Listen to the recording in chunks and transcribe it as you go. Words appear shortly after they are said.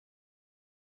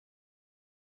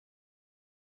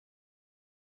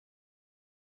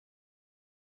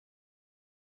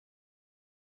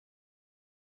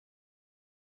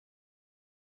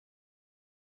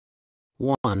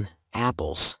1.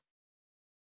 Apples.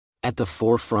 At the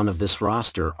forefront of this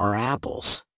roster are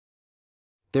apples.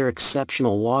 Their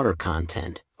exceptional water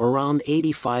content, around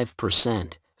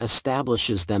 85%,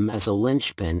 establishes them as a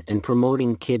linchpin in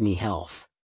promoting kidney health.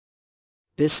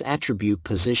 This attribute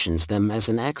positions them as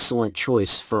an excellent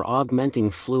choice for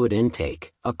augmenting fluid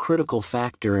intake, a critical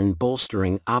factor in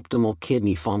bolstering optimal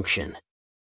kidney function.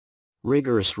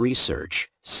 Rigorous research,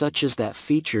 such as that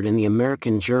featured in the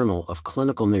American Journal of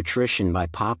Clinical Nutrition by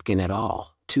Popkin et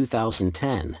al.,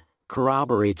 2010,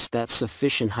 corroborates that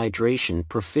sufficient hydration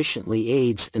proficiently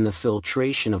aids in the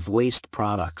filtration of waste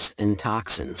products and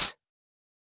toxins.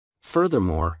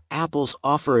 Furthermore, apples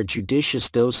offer a judicious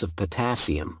dose of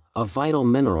potassium, a vital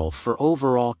mineral for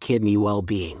overall kidney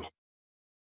well-being.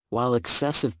 While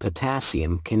excessive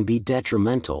potassium can be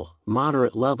detrimental,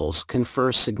 moderate levels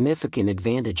confer significant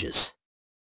advantages.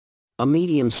 A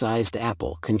medium-sized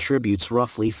apple contributes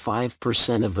roughly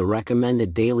 5% of the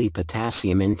recommended daily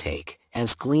potassium intake,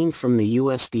 as gleaned from the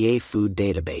USDA food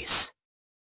database.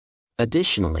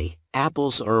 Additionally,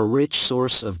 apples are a rich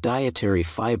source of dietary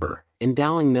fiber,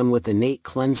 endowing them with innate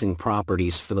cleansing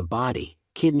properties for the body,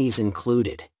 kidneys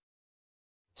included.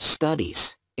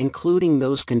 Studies, including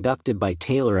those conducted by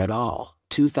Taylor et al.,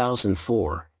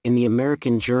 2004, in the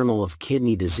American Journal of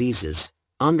Kidney Diseases,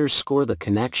 underscore the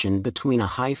connection between a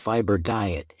high-fiber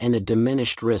diet and a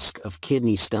diminished risk of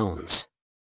kidney stones.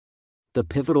 The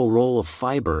pivotal role of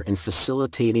fiber in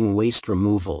facilitating waste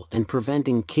removal and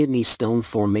preventing kidney stone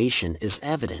formation is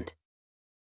evident.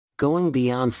 Going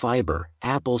beyond fiber,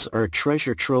 apples are a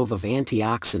treasure trove of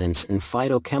antioxidants and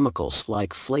phytochemicals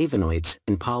like flavonoids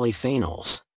and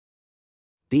polyphenols.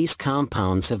 These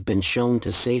compounds have been shown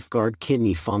to safeguard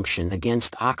kidney function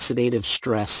against oxidative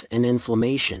stress and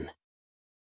inflammation.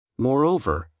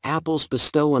 Moreover, apples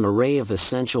bestow an array of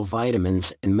essential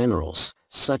vitamins and minerals,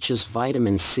 such as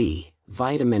vitamin C,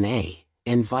 vitamin A,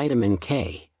 and vitamin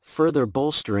K, further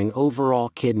bolstering overall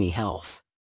kidney health.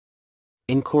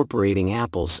 Incorporating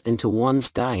apples into one's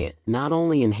diet not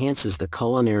only enhances the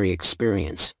culinary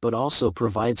experience but also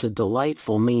provides a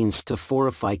delightful means to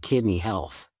fortify kidney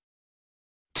health.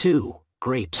 2.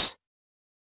 Grapes.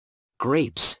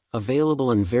 Grapes,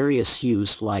 available in various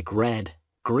hues like red,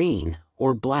 green,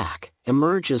 or black,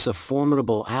 emerge as a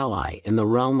formidable ally in the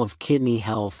realm of kidney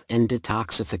health and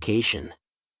detoxification.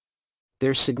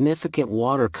 Their significant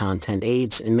water content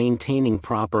aids in maintaining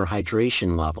proper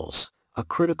hydration levels, a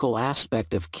critical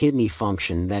aspect of kidney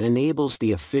function that enables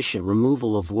the efficient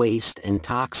removal of waste and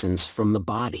toxins from the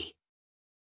body.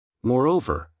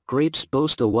 Moreover, grapes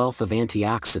boast a wealth of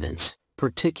antioxidants,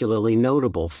 particularly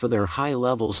notable for their high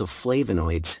levels of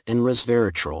flavonoids and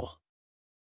resveratrol.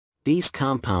 These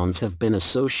compounds have been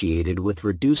associated with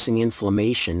reducing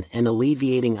inflammation and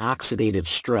alleviating oxidative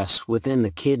stress within the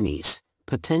kidneys,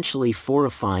 potentially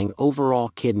fortifying overall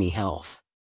kidney health.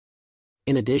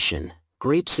 In addition,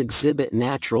 grapes exhibit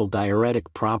natural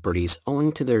diuretic properties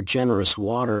owing to their generous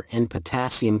water and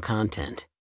potassium content.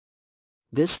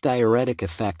 This diuretic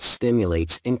effect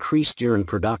stimulates increased urine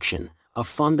production, a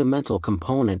fundamental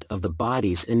component of the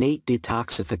body's innate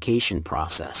detoxification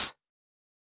process.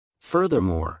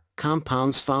 Furthermore,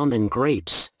 compounds found in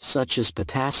grapes, such as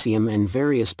potassium and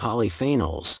various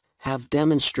polyphenols, have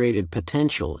demonstrated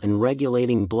potential in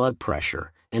regulating blood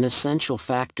pressure, an essential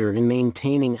factor in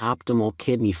maintaining optimal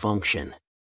kidney function.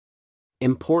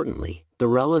 Importantly, the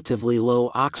relatively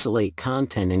low oxalate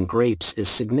content in grapes is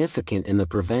significant in the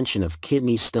prevention of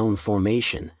kidney stone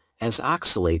formation, as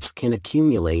oxalates can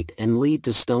accumulate and lead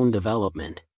to stone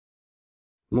development.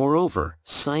 Moreover,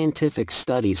 scientific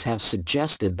studies have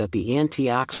suggested that the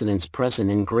antioxidants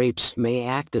present in grapes may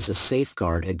act as a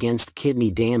safeguard against kidney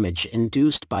damage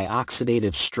induced by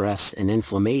oxidative stress and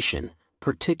inflammation,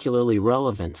 particularly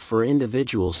relevant for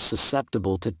individuals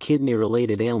susceptible to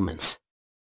kidney-related ailments.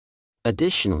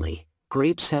 Additionally,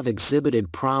 grapes have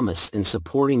exhibited promise in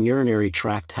supporting urinary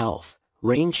tract health,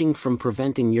 ranging from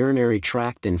preventing urinary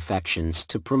tract infections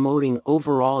to promoting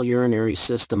overall urinary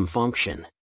system function.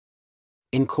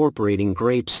 Incorporating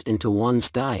grapes into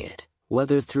one's diet,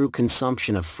 whether through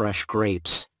consumption of fresh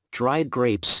grapes, dried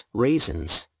grapes,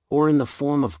 raisins, or in the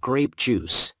form of grape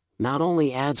juice, not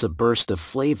only adds a burst of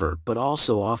flavor but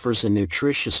also offers a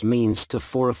nutritious means to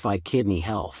fortify kidney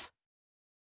health.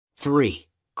 3.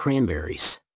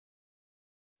 Cranberries.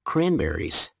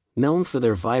 Cranberries, known for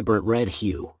their vibrant red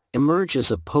hue, emerge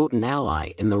as a potent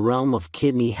ally in the realm of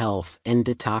kidney health and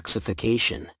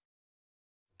detoxification.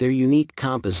 Their unique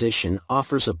composition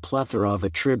offers a plethora of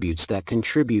attributes that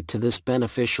contribute to this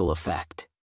beneficial effect.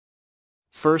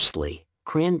 Firstly,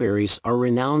 cranberries are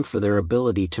renowned for their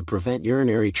ability to prevent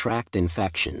urinary tract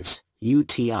infections,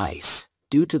 UTIs,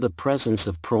 due to the presence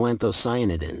of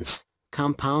proanthocyanidins,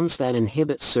 compounds that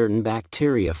inhibit certain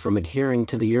bacteria from adhering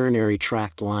to the urinary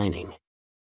tract lining.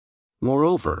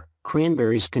 Moreover,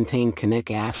 cranberries contain canic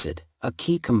acid, a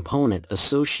key component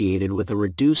associated with a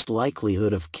reduced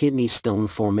likelihood of kidney stone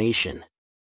formation.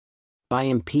 By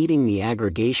impeding the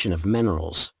aggregation of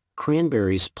minerals,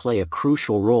 cranberries play a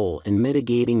crucial role in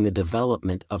mitigating the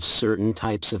development of certain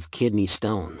types of kidney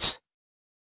stones.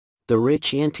 The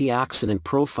rich antioxidant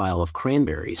profile of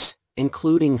cranberries,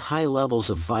 including high levels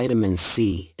of vitamin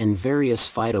C and various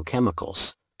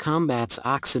phytochemicals, combats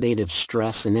oxidative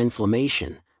stress and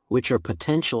inflammation, which are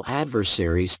potential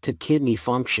adversaries to kidney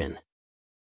function.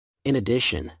 In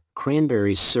addition,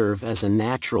 cranberries serve as a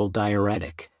natural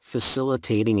diuretic,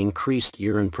 facilitating increased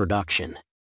urine production.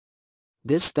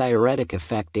 This diuretic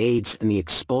effect aids in the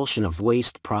expulsion of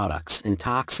waste products and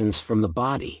toxins from the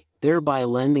body, thereby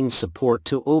lending support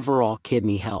to overall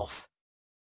kidney health.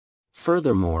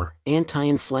 Furthermore,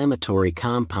 anti-inflammatory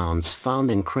compounds found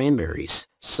in cranberries,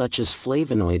 such as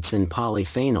flavonoids and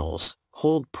polyphenols,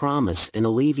 hold promise in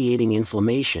alleviating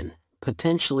inflammation,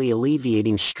 potentially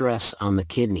alleviating stress on the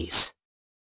kidneys.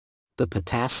 The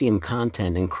potassium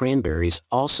content in cranberries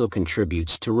also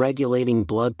contributes to regulating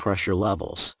blood pressure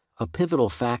levels, a pivotal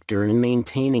factor in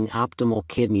maintaining optimal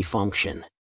kidney function.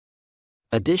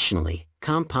 Additionally,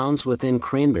 compounds within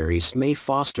cranberries may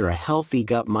foster a healthy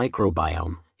gut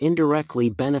microbiome, indirectly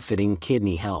benefiting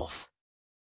kidney health.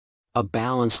 A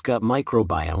balanced gut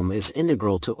microbiome is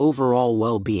integral to overall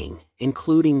well-being,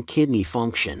 including kidney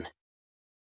function.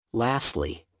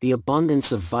 Lastly, the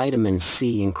abundance of vitamin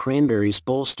C in cranberries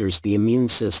bolsters the immune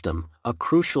system, a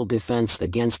crucial defense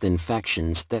against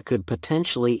infections that could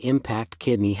potentially impact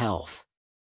kidney health.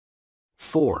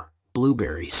 4.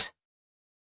 Blueberries.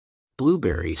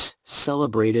 Blueberries,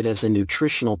 celebrated as a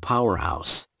nutritional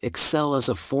powerhouse, excel as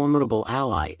a formidable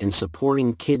ally in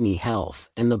supporting kidney health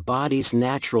and the body's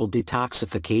natural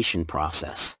detoxification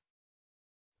process.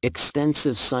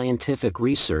 Extensive scientific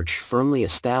research firmly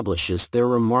establishes their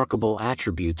remarkable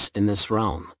attributes in this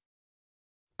realm.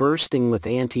 Bursting with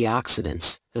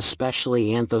antioxidants, especially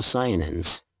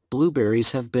anthocyanins,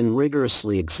 blueberries have been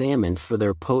rigorously examined for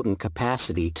their potent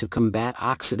capacity to combat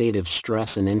oxidative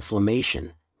stress and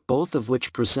inflammation, both of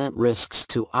which present risks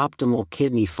to optimal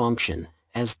kidney function,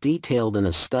 as detailed in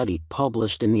a study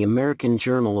published in the American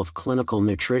Journal of Clinical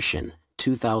Nutrition,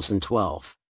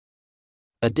 2012.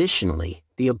 Additionally,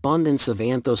 the abundance of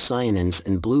anthocyanins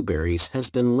in blueberries has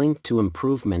been linked to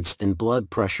improvements in blood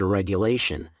pressure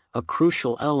regulation, a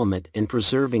crucial element in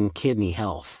preserving kidney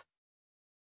health.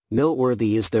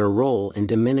 Noteworthy is their role in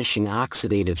diminishing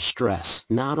oxidative stress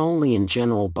not only in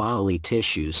general bodily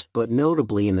tissues but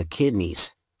notably in the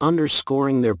kidneys,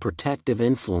 underscoring their protective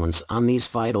influence on these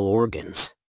vital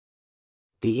organs.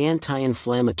 The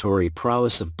anti-inflammatory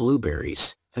prowess of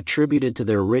blueberries, attributed to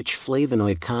their rich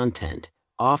flavonoid content,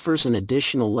 offers an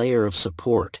additional layer of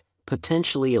support,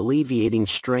 potentially alleviating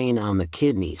strain on the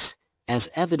kidneys,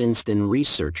 as evidenced in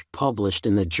research published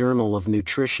in the Journal of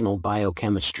Nutritional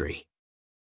Biochemistry.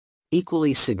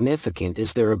 Equally significant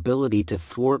is their ability to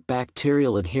thwart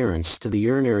bacterial adherence to the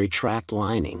urinary tract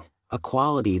lining, a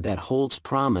quality that holds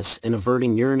promise in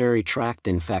averting urinary tract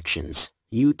infections,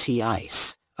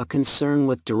 UTIs, a concern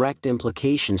with direct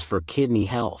implications for kidney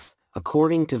health,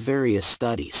 according to various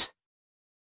studies.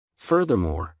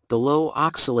 Furthermore, the low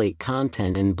oxalate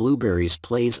content in blueberries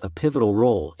plays a pivotal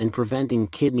role in preventing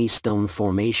kidney stone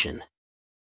formation.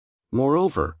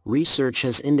 Moreover, research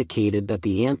has indicated that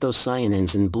the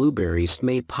anthocyanins in blueberries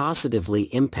may positively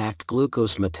impact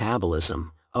glucose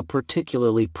metabolism, a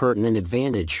particularly pertinent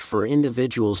advantage for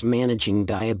individuals managing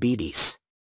diabetes.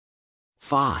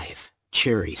 5.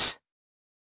 Cherries.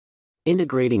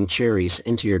 Integrating cherries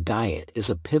into your diet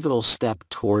is a pivotal step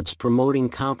towards promoting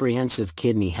comprehensive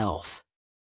kidney health.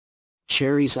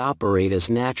 Cherries operate as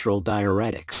natural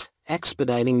diuretics,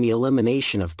 expediting the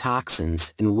elimination of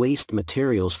toxins and waste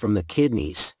materials from the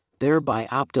kidneys, thereby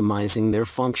optimizing their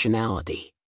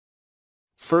functionality.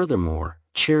 Furthermore,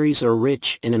 cherries are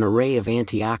rich in an array of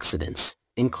antioxidants,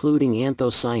 including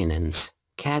anthocyanins,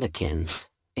 catechins,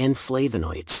 and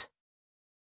flavonoids.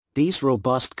 These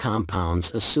robust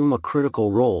compounds assume a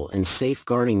critical role in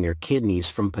safeguarding your kidneys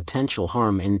from potential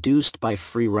harm induced by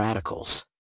free radicals.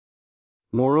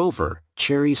 Moreover,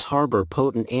 cherries harbor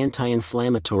potent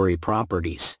anti-inflammatory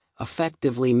properties,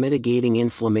 effectively mitigating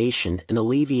inflammation and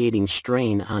alleviating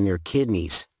strain on your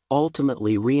kidneys,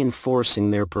 ultimately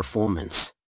reinforcing their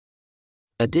performance.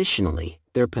 Additionally,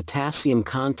 their potassium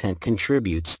content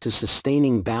contributes to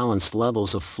sustaining balanced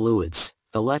levels of fluids,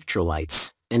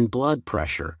 electrolytes, and blood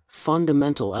pressure,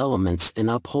 fundamental elements in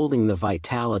upholding the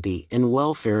vitality and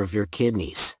welfare of your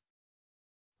kidneys.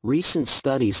 Recent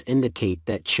studies indicate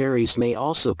that cherries may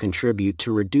also contribute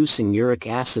to reducing uric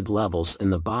acid levels in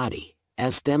the body,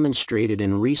 as demonstrated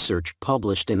in research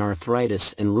published in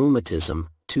Arthritis and Rheumatism,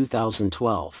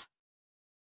 2012.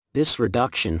 This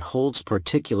reduction holds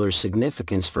particular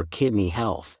significance for kidney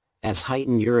health, as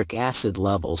heightened uric acid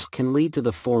levels can lead to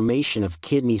the formation of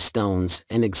kidney stones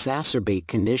and exacerbate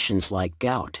conditions like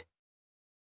gout.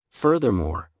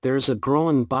 Furthermore, there is a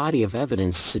growing body of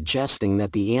evidence suggesting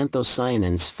that the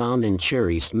anthocyanins found in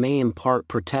cherries may impart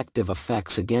protective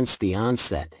effects against the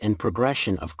onset and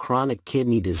progression of chronic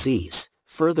kidney disease,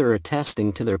 further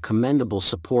attesting to their commendable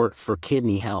support for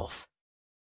kidney health.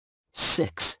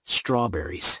 6.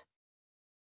 Strawberries.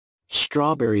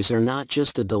 Strawberries are not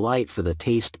just a delight for the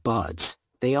taste buds,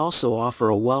 they also offer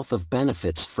a wealth of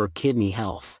benefits for kidney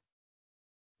health.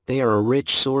 They are a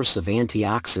rich source of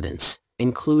antioxidants,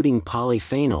 including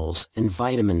polyphenols and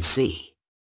vitamin C.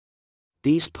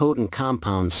 These potent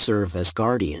compounds serve as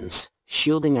guardians,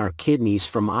 shielding our kidneys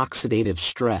from oxidative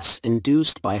stress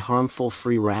induced by harmful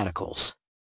free radicals.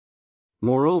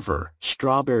 Moreover,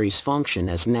 strawberries function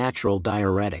as natural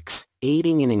diuretics,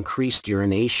 aiding in increased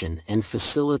urination and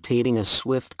facilitating a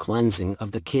swift cleansing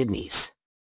of the kidneys.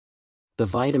 The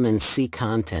vitamin C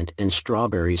content in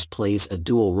strawberries plays a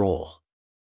dual role.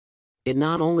 It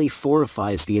not only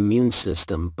fortifies the immune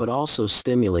system but also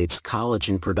stimulates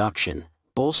collagen production,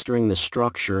 bolstering the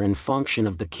structure and function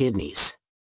of the kidneys.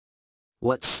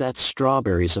 What sets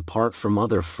strawberries apart from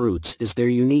other fruits is their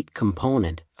unique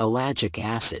component, ellagic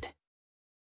acid.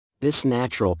 This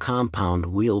natural compound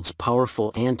wields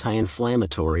powerful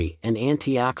anti-inflammatory and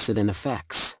antioxidant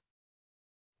effects.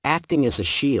 Acting as a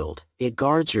shield, it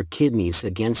guards your kidneys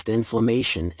against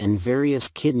inflammation and various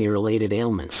kidney-related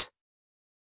ailments.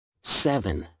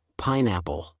 7.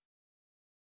 Pineapple.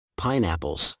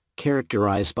 Pineapples,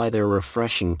 characterized by their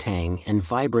refreshing tang and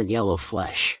vibrant yellow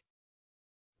flesh.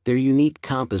 Their unique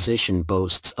composition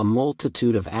boasts a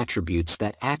multitude of attributes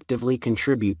that actively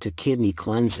contribute to kidney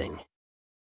cleansing.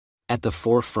 At the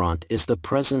forefront is the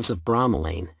presence of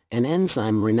bromelain, an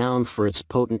enzyme renowned for its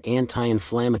potent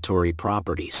anti-inflammatory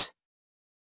properties.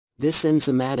 This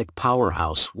enzymatic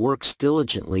powerhouse works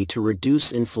diligently to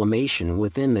reduce inflammation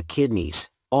within the kidneys,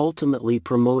 ultimately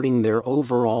promoting their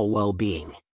overall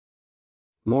well-being.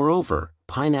 Moreover,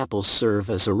 pineapples serve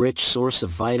as a rich source of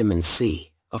vitamin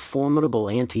C, a formidable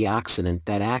antioxidant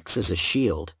that acts as a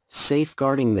shield,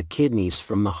 safeguarding the kidneys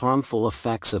from the harmful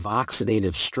effects of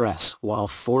oxidative stress while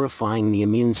fortifying the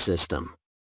immune system.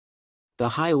 The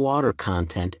high water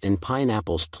content in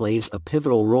pineapples plays a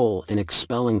pivotal role in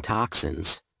expelling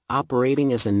toxins,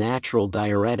 operating as a natural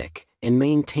diuretic, and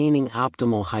maintaining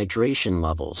optimal hydration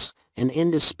levels, an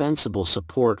indispensable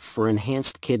support for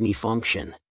enhanced kidney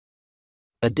function.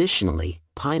 Additionally,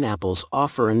 pineapples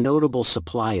offer a notable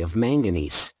supply of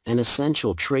manganese, an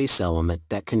essential trace element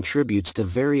that contributes to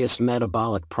various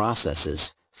metabolic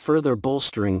processes, further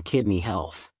bolstering kidney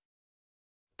health.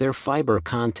 Their fiber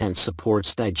content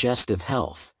supports digestive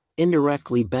health,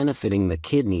 indirectly benefiting the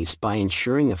kidneys by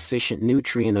ensuring efficient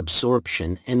nutrient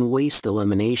absorption and waste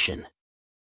elimination.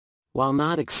 While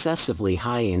not excessively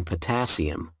high in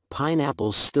potassium,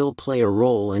 pineapples still play a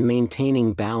role in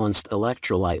maintaining balanced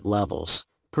electrolyte levels,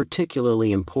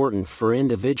 particularly important for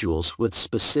individuals with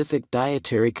specific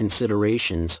dietary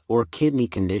considerations or kidney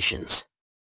conditions.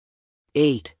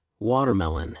 8.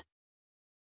 Watermelon.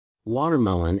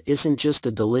 Watermelon isn't just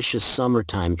a delicious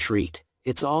summertime treat,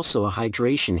 it's also a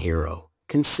hydration hero,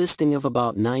 consisting of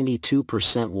about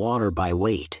 92% water by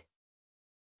weight.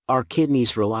 Our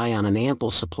kidneys rely on an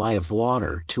ample supply of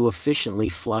water to efficiently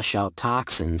flush out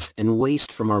toxins and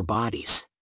waste from our bodies.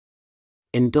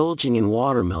 Indulging in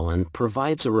watermelon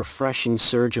provides a refreshing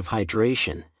surge of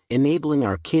hydration, enabling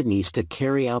our kidneys to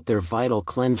carry out their vital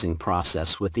cleansing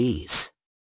process with ease.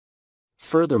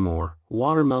 Furthermore,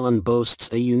 watermelon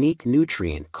boasts a unique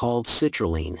nutrient called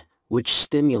citrulline, which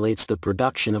stimulates the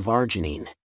production of arginine.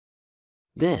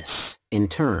 This, in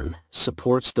turn,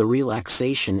 supports the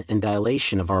relaxation and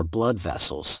dilation of our blood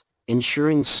vessels,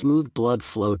 ensuring smooth blood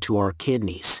flow to our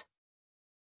kidneys.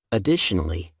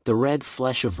 Additionally, the red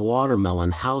flesh of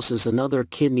watermelon houses another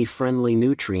kidney-friendly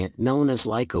nutrient known as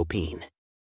lycopene.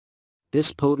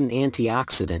 This potent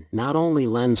antioxidant not only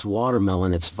lends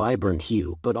watermelon its vibrant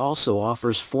hue but also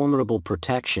offers formidable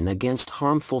protection against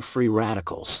harmful free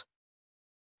radicals.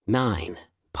 9.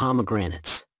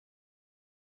 Pomegranates.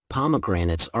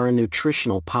 Pomegranates are a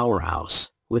nutritional powerhouse,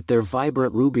 with their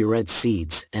vibrant ruby red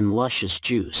seeds and luscious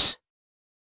juice.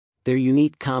 Their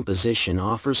unique composition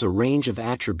offers a range of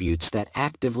attributes that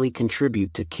actively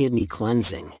contribute to kidney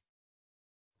cleansing.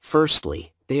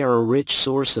 Firstly, they are a rich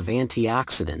source of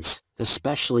antioxidants,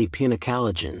 especially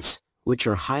punicalagins, which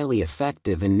are highly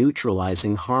effective in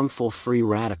neutralizing harmful free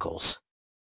radicals.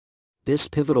 This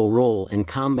pivotal role in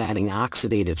combating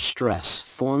oxidative stress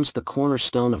forms the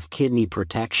cornerstone of kidney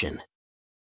protection.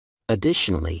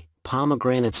 Additionally,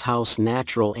 pomegranates house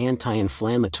natural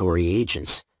anti-inflammatory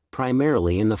agents,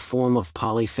 primarily in the form of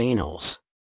polyphenols.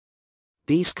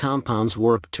 These compounds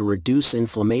work to reduce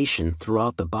inflammation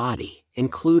throughout the body,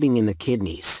 including in the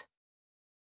kidneys.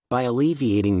 By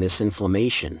alleviating this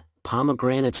inflammation,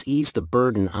 pomegranates ease the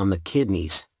burden on the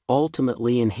kidneys,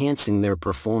 ultimately enhancing their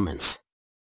performance.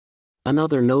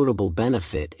 Another notable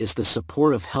benefit is the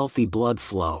support of healthy blood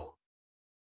flow.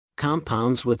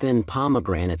 Compounds within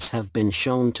pomegranates have been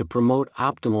shown to promote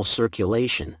optimal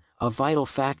circulation, a vital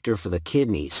factor for the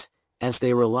kidneys, as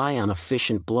they rely on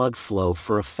efficient blood flow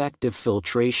for effective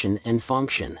filtration and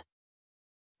function.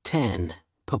 10.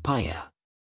 Papaya.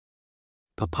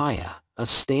 Papaya, a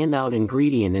standout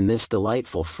ingredient in this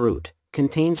delightful fruit,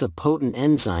 contains a potent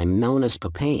enzyme known as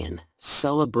papain,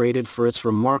 celebrated for its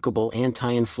remarkable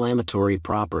anti-inflammatory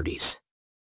properties.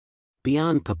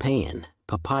 Beyond papain,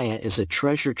 papaya is a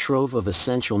treasure trove of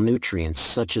essential nutrients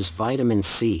such as vitamin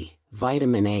C,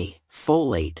 vitamin A,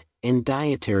 folate, and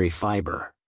dietary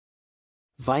fiber.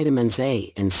 Vitamins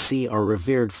A and C are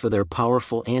revered for their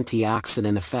powerful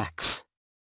antioxidant effects.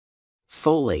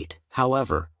 Folate,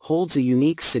 however, holds a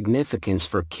unique significance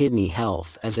for kidney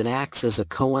health as it acts as a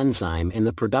coenzyme in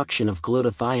the production of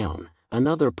glutathione,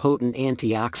 another potent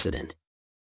antioxidant.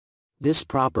 This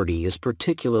property is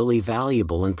particularly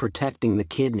valuable in protecting the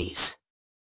kidneys.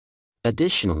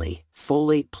 Additionally,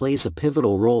 folate plays a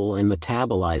pivotal role in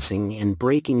metabolizing and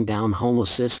breaking down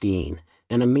homocysteine,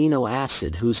 an amino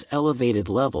acid whose elevated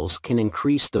levels can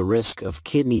increase the risk of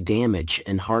kidney damage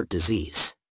and heart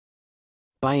disease.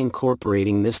 By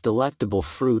incorporating this delectable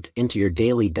fruit into your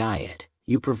daily diet,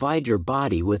 you provide your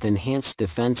body with enhanced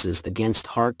defenses against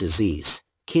heart disease,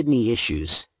 kidney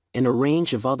issues, and a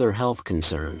range of other health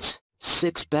concerns.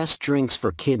 6 best drinks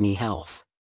for kidney health.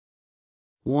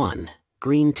 1.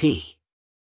 Green tea.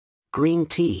 Green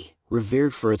tea,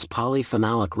 revered for its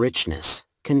polyphenolic richness,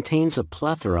 contains a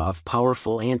plethora of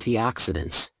powerful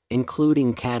antioxidants,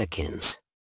 including catechins.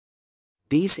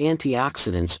 These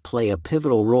antioxidants play a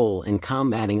pivotal role in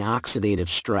combating oxidative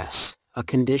stress, a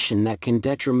condition that can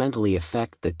detrimentally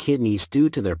affect the kidneys due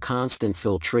to their constant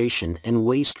filtration and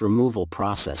waste removal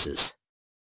processes.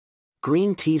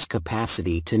 Green tea's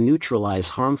capacity to neutralize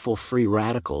harmful free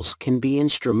radicals can be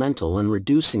instrumental in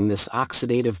reducing this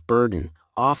oxidative burden,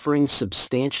 offering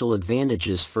substantial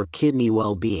advantages for kidney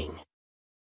well-being.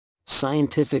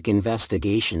 Scientific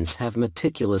investigations have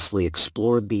meticulously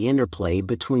explored the interplay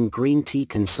between green tea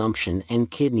consumption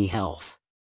and kidney health.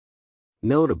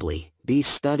 Notably, these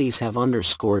studies have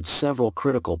underscored several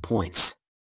critical points.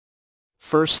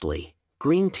 Firstly,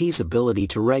 green tea's ability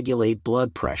to regulate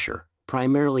blood pressure,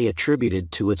 primarily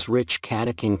attributed to its rich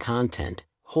catechin content,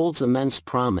 holds immense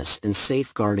promise in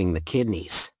safeguarding the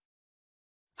kidneys.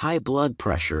 High blood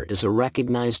pressure is a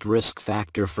recognized risk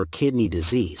factor for kidney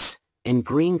disease, and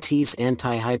green tea's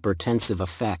antihypertensive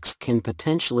effects can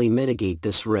potentially mitigate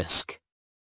this risk.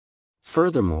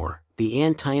 Furthermore, the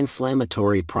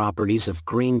anti-inflammatory properties of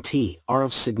green tea are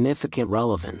of significant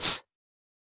relevance.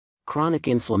 Chronic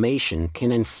inflammation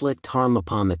can inflict harm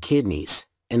upon the kidneys,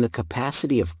 and the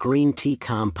capacity of green tea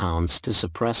compounds to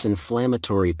suppress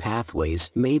inflammatory pathways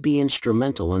may be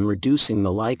instrumental in reducing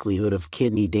the likelihood of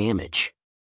kidney damage.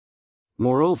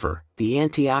 Moreover, the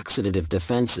antioxidative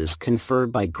defenses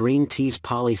conferred by green tea's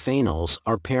polyphenols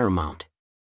are paramount.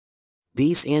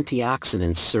 These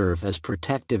antioxidants serve as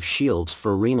protective shields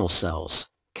for renal cells,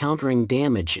 countering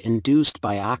damage induced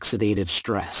by oxidative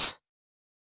stress.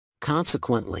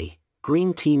 Consequently,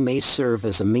 green tea may serve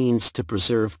as a means to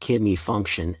preserve kidney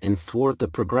function and thwart the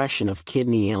progression of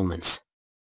kidney ailments.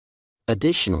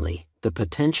 Additionally, the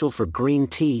potential for green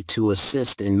tea to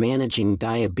assist in managing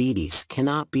diabetes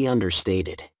cannot be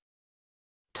understated.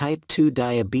 Type 2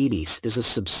 diabetes is a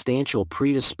substantial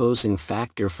predisposing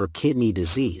factor for kidney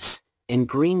disease, and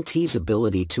green tea's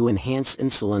ability to enhance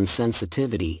insulin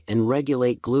sensitivity and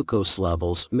regulate glucose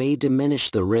levels may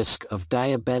diminish the risk of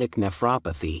diabetic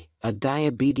nephropathy, a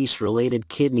diabetes-related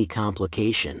kidney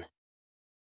complication.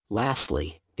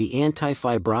 Lastly, the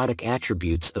antifibrotic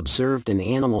attributes observed in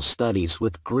animal studies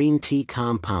with green tea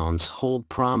compounds hold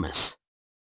promise.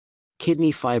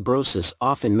 Kidney fibrosis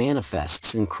often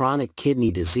manifests in chronic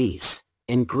kidney disease,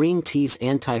 and green tea's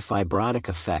antifibrotic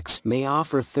effects may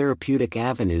offer therapeutic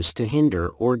avenues to hinder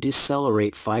or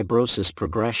decelerate fibrosis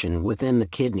progression within the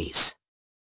kidneys.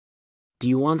 Do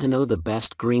you want to know the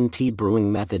best green tea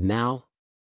brewing method now?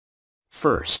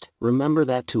 First, remember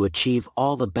that to achieve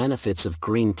all the benefits of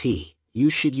green tea, you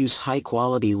should use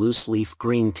high-quality loose-leaf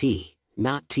green tea,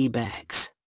 not tea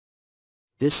bags.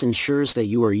 This ensures that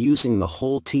you are using the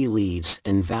whole tea leaves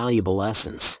and valuable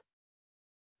essence.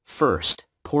 First,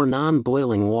 pour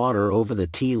non-boiling water over the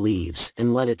tea leaves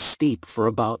and let it steep for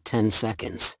about 10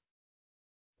 seconds.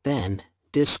 Then,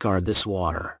 discard this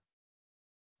water.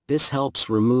 This helps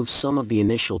remove some of the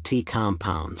initial tea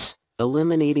compounds,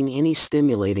 eliminating any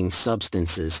stimulating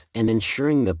substances and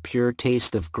ensuring the pure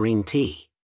taste of green tea.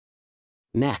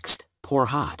 Next, pour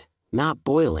hot, not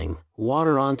boiling,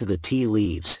 water onto the tea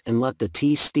leaves and let the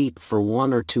tea steep for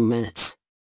 1 or 2 minutes.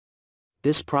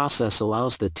 This process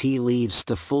allows the tea leaves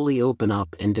to fully open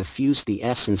up and diffuse the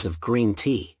essence of green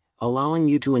tea, allowing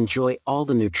you to enjoy all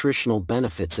the nutritional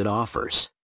benefits it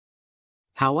offers.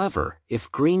 However,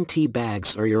 if green tea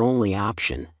bags are your only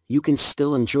option, you can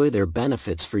still enjoy their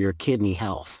benefits for your kidney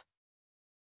health.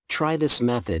 Try this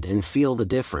method and feel the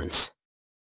difference.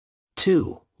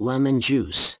 2. Lemon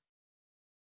juice.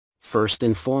 First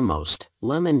and foremost,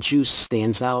 lemon juice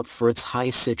stands out for its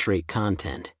high citrate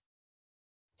content.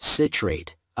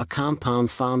 Citrate, a compound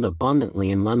found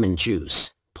abundantly in lemon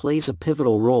juice, plays a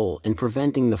pivotal role in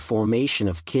preventing the formation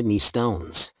of kidney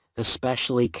stones,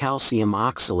 especially calcium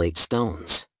oxalate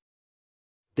stones.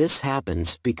 This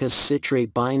happens because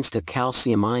citrate binds to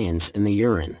calcium ions in the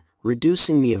urine,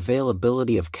 reducing the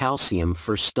availability of calcium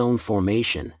for stone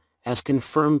formation, as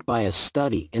confirmed by a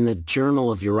study in the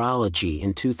Journal of Urology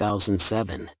in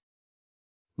 2007.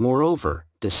 Moreover,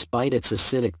 despite its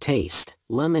acidic taste,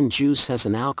 lemon juice has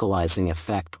an alkalizing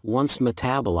effect once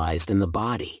metabolized in the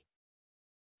body.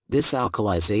 This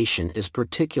alkalization is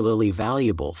particularly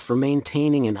valuable for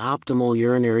maintaining an optimal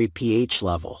urinary pH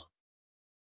level.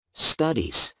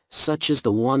 Studies, such as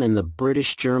the one in the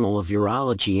British Journal of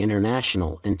Urology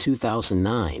International in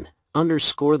 2009,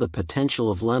 underscore the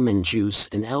potential of lemon juice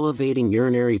in elevating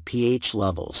urinary pH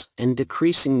levels and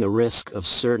decreasing the risk of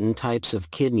certain types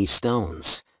of kidney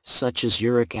stones, such as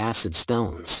uric acid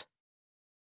stones.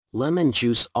 Lemon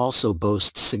juice also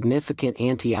boasts significant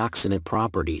antioxidant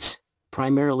properties,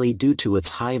 primarily due to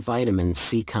its high vitamin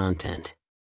C content.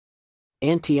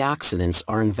 Antioxidants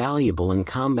are invaluable in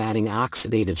combating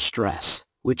oxidative stress,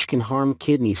 which can harm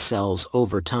kidney cells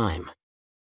over time.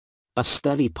 A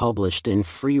study published in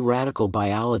Free Radical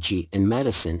Biology and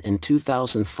Medicine in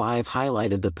 2005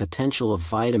 highlighted the potential of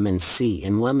vitamin C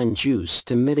in lemon juice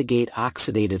to mitigate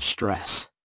oxidative stress.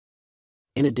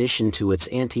 In addition to its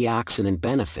antioxidant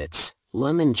benefits,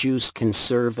 lemon juice can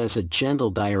serve as a gentle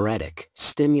diuretic,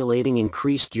 stimulating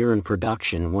increased urine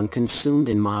production when consumed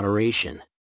in moderation.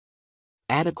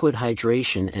 Adequate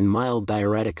hydration and mild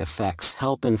diuretic effects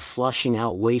help in flushing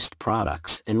out waste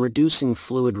products and reducing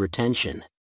fluid retention.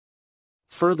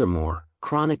 Furthermore,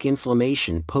 chronic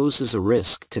inflammation poses a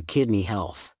risk to kidney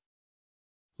health.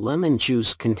 Lemon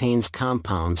juice contains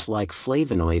compounds like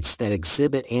flavonoids that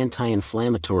exhibit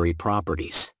anti-inflammatory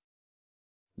properties.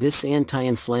 This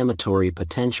anti-inflammatory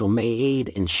potential may aid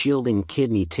in shielding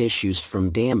kidney tissues from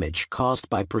damage caused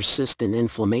by persistent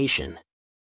inflammation.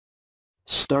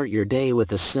 Start your day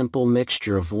with a simple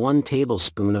mixture of 1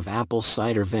 tablespoon of apple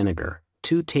cider vinegar,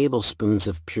 2 tablespoons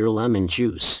of pure lemon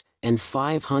juice, and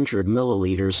 500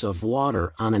 milliliters of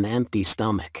water on an empty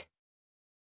stomach.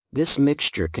 This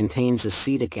mixture contains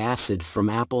acetic acid from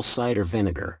apple cider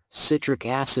vinegar, citric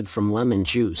acid from lemon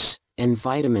juice, and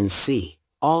vitamin C,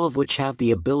 all of which have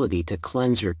the ability to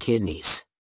cleanse your kidneys.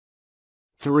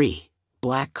 3.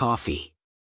 Black coffee.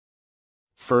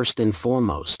 First and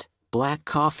foremost, black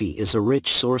coffee is a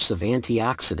rich source of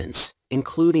antioxidants,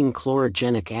 including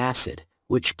chlorogenic acid,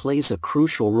 which plays a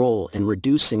crucial role in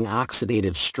reducing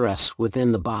oxidative stress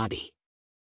within the body.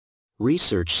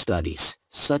 Research studies,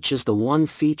 such as the one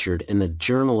featured in the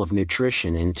Journal of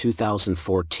Nutrition in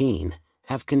 2014,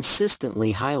 have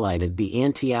consistently highlighted the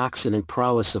antioxidant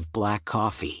prowess of black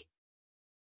coffee.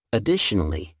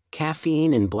 Additionally,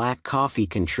 caffeine in black coffee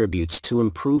contributes to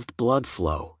improved blood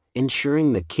flow,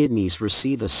 ensuring the kidneys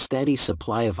receive a steady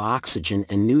supply of oxygen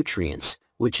and nutrients,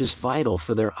 which is vital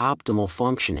for their optimal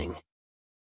functioning.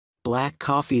 Black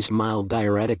coffee's mild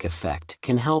diuretic effect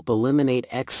can help eliminate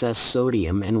excess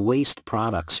sodium and waste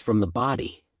products from the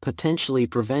body, potentially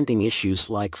preventing issues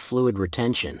like fluid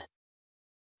retention.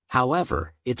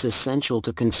 However, it's essential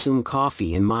to consume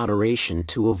coffee in moderation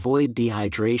to avoid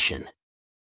dehydration.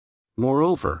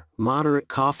 Moreover, moderate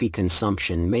coffee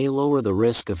consumption may lower the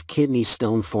risk of kidney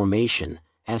stone formation,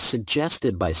 as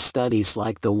suggested by studies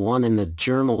like the one in the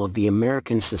Journal of the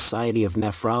American Society of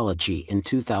Nephrology in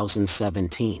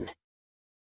 2017.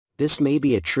 This may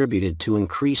be attributed to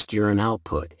increased urine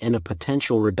output and a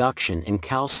potential reduction in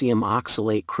calcium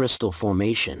oxalate crystal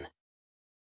formation.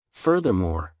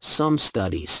 Furthermore, some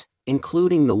studies,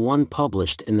 including the one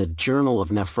published in the Journal of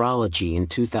Nephrology in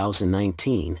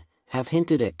 2019, have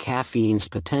hinted at caffeine's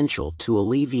potential to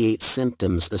alleviate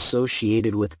symptoms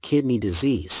associated with kidney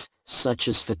disease, such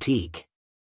as fatigue.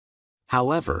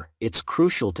 However, it's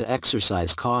crucial to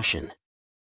exercise caution.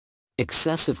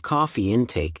 Excessive coffee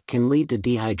intake can lead to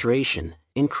dehydration,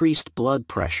 increased blood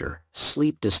pressure,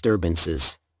 sleep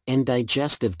disturbances, and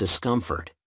digestive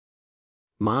discomfort.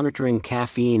 Monitoring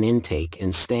caffeine intake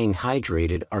and staying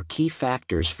hydrated are key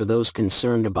factors for those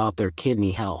concerned about their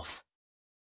kidney health.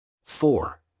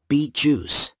 4. Beet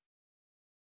juice.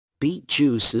 Beet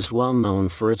juice is well known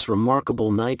for its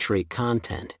remarkable nitrate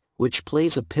content, which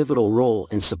plays a pivotal role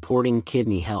in supporting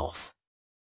kidney health.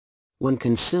 When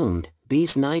consumed,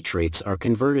 these nitrates are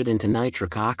converted into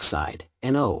nitric oxide,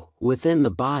 NO, within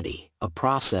the body, a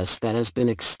process that has been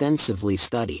extensively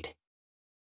studied.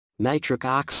 Nitric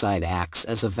oxide acts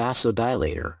as a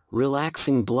vasodilator,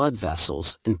 relaxing blood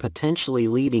vessels and potentially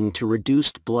leading to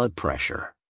reduced blood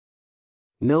pressure.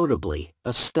 Notably,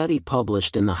 a study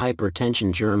published in the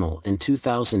Hypertension Journal in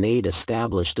 2008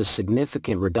 established a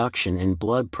significant reduction in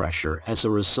blood pressure as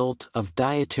a result of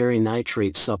dietary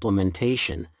nitrate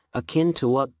supplementation, akin to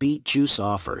what beet juice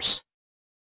offers.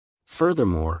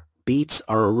 Furthermore, beets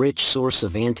are a rich source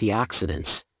of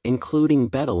antioxidants, including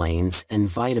betalains and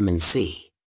vitamin C.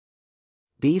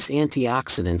 These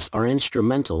antioxidants are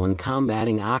instrumental in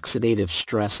combating oxidative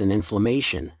stress and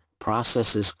inflammation,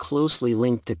 processes closely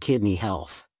linked to kidney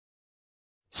health.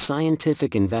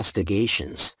 Scientific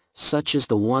investigations, such as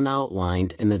the one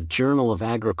outlined in the Journal of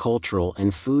Agricultural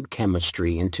and Food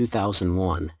Chemistry in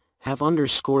 2001, have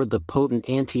underscored the potent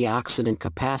antioxidant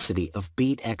capacity of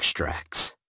beet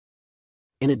extracts.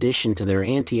 In addition to their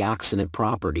antioxidant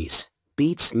properties,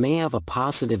 beets may have a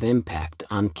positive impact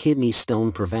on kidney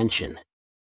stone prevention.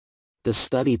 The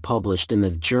study published in the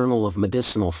Journal of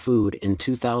Medicinal Food in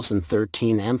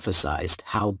 2013 emphasized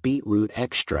how beetroot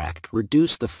extract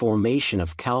reduced the formation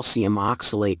of calcium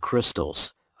oxalate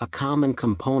crystals, a common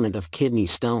component of kidney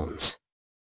stones.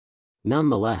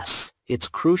 Nonetheless, it's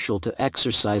crucial to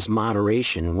exercise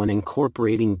moderation when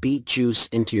incorporating beet juice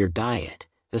into your diet,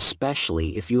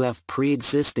 especially if you have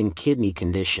pre-existing kidney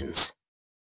conditions.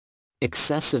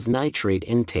 Excessive nitrate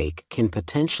intake can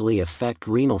potentially affect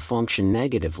renal function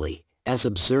negatively, as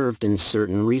observed in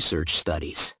certain research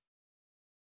studies.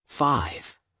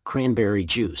 5. Cranberry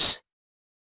juice.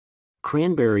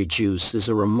 Cranberry juice is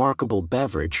a remarkable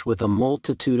beverage with a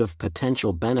multitude of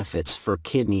potential benefits for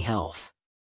kidney health.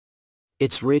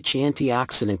 Its rich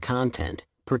antioxidant content,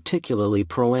 particularly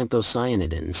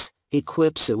proanthocyanidins,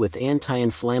 equips it with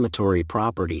anti-inflammatory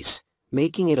properties,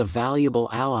 making it a valuable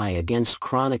ally against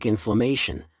chronic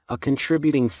inflammation, a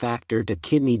contributing factor to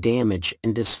kidney damage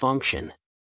and dysfunction.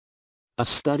 A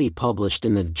study published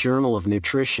in the Journal of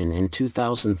Nutrition in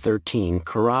 2013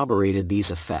 corroborated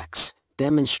these effects,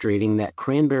 demonstrating that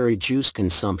cranberry juice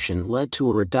consumption led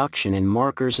to a reduction in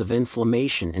markers of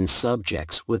inflammation in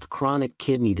subjects with chronic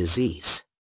kidney disease.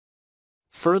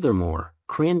 Furthermore,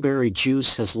 cranberry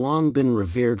juice has long been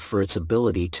revered for its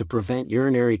ability to prevent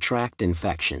urinary tract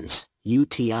infections,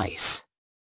 UTIs.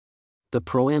 The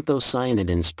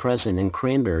proanthocyanidins present in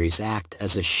cranberries act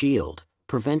as a shield,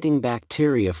 preventing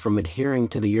bacteria from adhering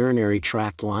to the urinary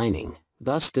tract lining,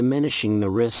 thus diminishing the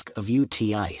risk of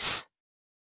UTIs.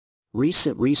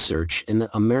 Recent research in the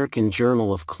American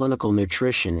Journal of Clinical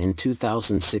Nutrition in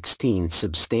 2016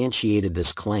 substantiated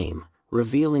this claim,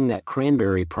 revealing that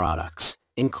cranberry products,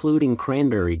 including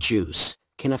cranberry juice,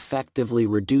 can effectively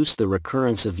reduce the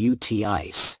recurrence of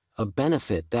UTIs, a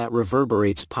benefit that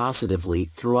reverberates positively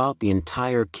throughout the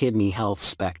entire kidney health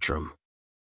spectrum.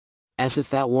 As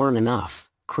if that weren't enough,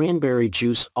 cranberry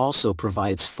juice also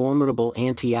provides formidable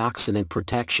antioxidant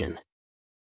protection.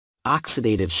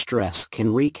 Oxidative stress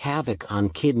can wreak havoc on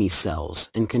kidney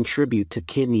cells and contribute to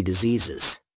kidney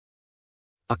diseases.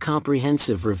 A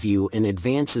comprehensive review in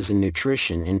Advances in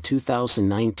Nutrition in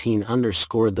 2019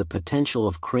 underscored the potential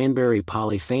of cranberry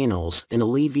polyphenols in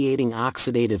alleviating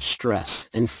oxidative stress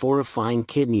and fortifying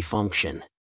kidney function.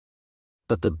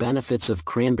 But the benefits of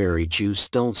cranberry juice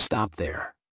don't stop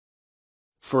there.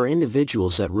 For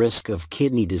individuals at risk of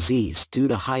kidney disease due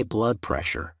to high blood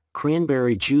pressure,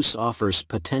 cranberry juice offers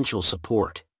potential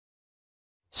support.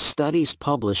 Studies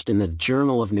published in the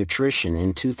Journal of Nutrition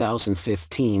in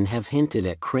 2015 have hinted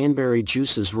at cranberry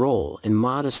juice's role in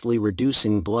modestly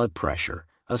reducing blood pressure,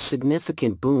 a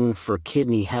significant boon for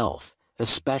kidney health,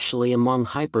 especially among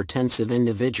hypertensive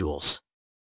individuals.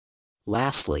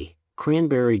 Lastly,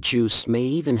 cranberry juice may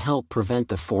even help prevent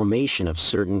the formation of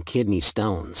certain kidney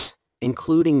stones,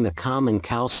 including the common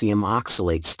calcium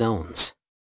oxalate stones.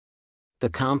 The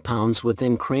compounds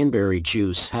within cranberry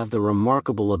juice have the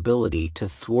remarkable ability to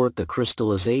thwart the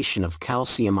crystallization of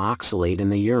calcium oxalate in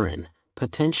the urine,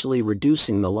 potentially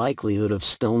reducing the likelihood of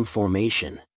stone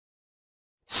formation.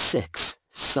 6.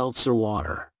 Seltzer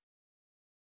water.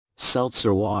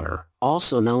 Seltzer water,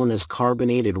 also known as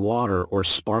carbonated water or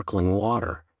sparkling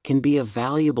water, can be a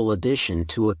valuable addition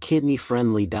to a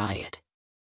kidney-friendly diet.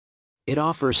 It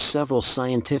offers several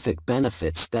scientific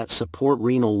benefits that support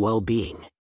renal well-being.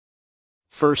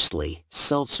 Firstly,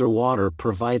 seltzer water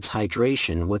provides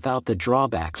hydration without the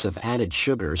drawbacks of added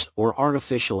sugars or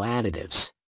artificial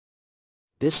additives.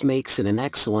 This makes it an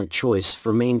excellent choice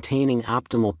for maintaining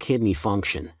optimal kidney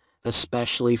function,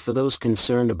 especially for those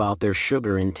concerned about their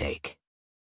sugar intake.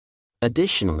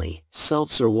 Additionally,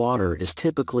 seltzer water is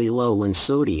typically low in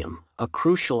sodium, a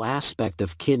crucial aspect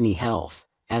of kidney health,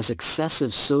 as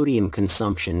excessive sodium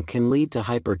consumption can lead to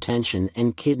hypertension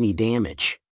and kidney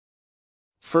damage.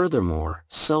 Furthermore,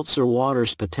 seltzer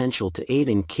water's potential to aid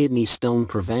in kidney stone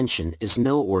prevention is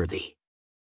noteworthy.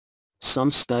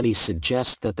 Some studies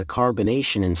suggest that the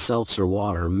carbonation in seltzer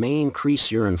water may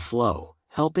increase urine flow,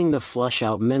 helping to flush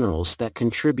out minerals that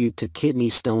contribute to kidney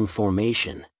stone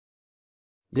formation.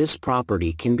 This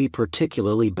property can be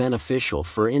particularly beneficial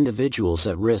for individuals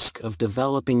at risk of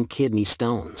developing kidney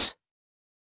stones.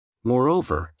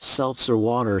 Moreover, seltzer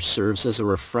water serves as a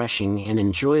refreshing and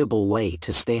enjoyable way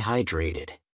to stay hydrated.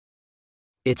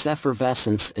 Its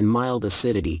effervescence and mild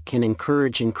acidity can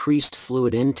encourage increased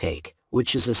fluid intake,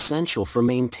 which is essential for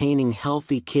maintaining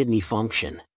healthy kidney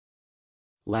function.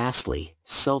 Lastly,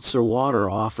 seltzer water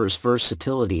offers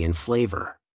versatility in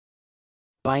flavor.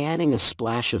 By adding a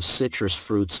splash of citrus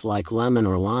fruits like lemon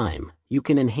or lime, you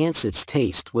can enhance its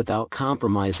taste without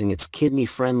compromising its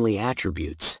kidney-friendly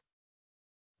attributes.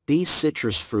 These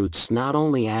citrus fruits not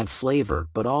only add flavor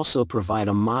but also provide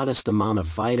a modest amount of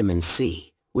vitamin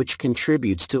C, which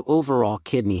contributes to overall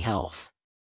kidney health.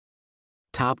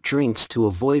 Top drinks to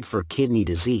avoid for kidney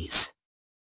disease.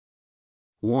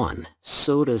 1.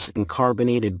 Sodas and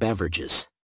carbonated beverages.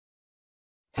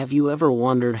 Have you ever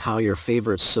wondered how your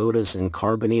favorite sodas and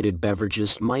carbonated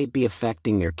beverages might be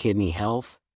affecting your kidney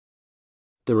health?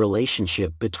 The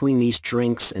relationship between these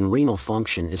drinks and renal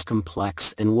function is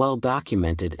complex and well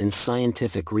documented in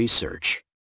scientific research.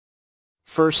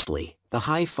 Firstly, the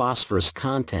high phosphorus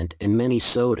content in many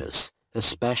sodas,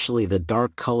 especially the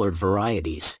dark-colored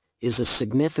varieties, is a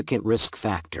significant risk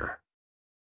factor.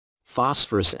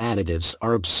 Phosphorus additives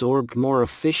are absorbed more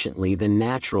efficiently than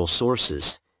natural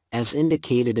sources, as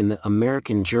indicated in the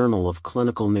American Journal of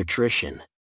Clinical Nutrition.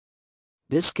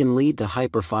 This can lead to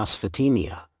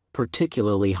hyperphosphatemia,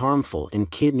 particularly harmful in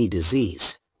kidney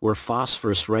disease, where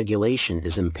phosphorus regulation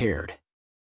is impaired.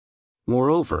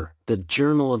 Moreover, the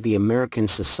Journal of the American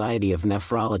Society of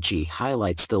Nephrology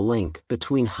highlights the link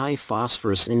between high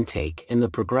phosphorus intake and the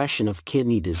progression of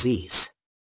kidney disease.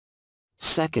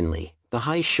 Secondly, the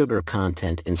high sugar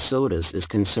content in sodas is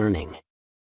concerning.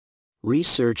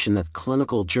 Research in the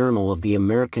Clinical Journal of the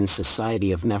American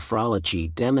Society of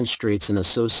Nephrology demonstrates an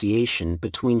association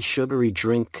between sugary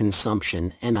drink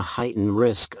consumption and a heightened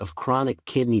risk of chronic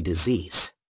kidney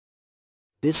disease.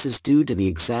 This is due to the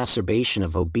exacerbation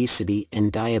of obesity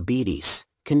and diabetes,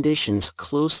 conditions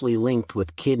closely linked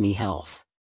with kidney health.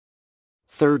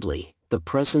 Thirdly, the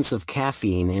presence of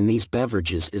caffeine in these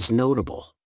beverages is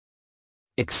notable.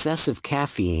 Excessive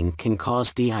caffeine can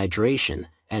cause dehydration,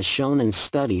 as shown in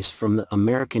studies from the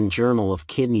American Journal of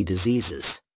Kidney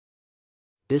Diseases.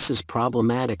 This is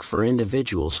problematic for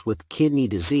individuals with kidney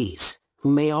disease, who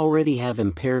may already have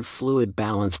impaired fluid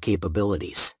balance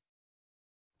capabilities.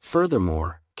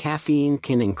 Furthermore, caffeine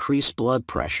can increase blood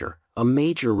pressure, a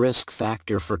major risk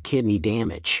factor for kidney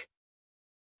damage.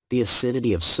 The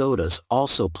acidity of sodas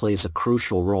also plays a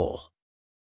crucial role.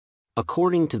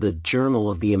 According to the Journal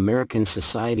of the American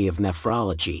Society of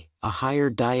Nephrology, a higher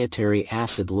dietary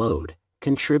acid load,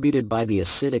 contributed by the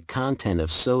acidic content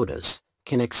of sodas,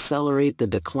 can accelerate the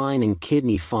decline in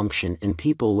kidney function in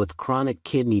people with chronic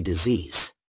kidney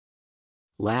disease.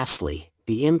 Lastly,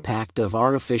 the impact of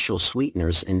artificial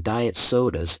sweeteners in diet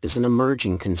sodas is an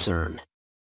emerging concern.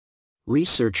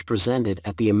 Research presented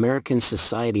at the American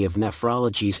Society of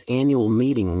Nephrology's annual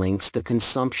meeting links the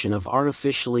consumption of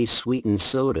artificially sweetened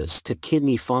sodas to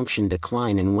kidney function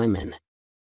decline in women.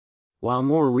 While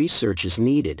more research is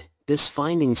needed, this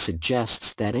finding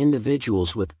suggests that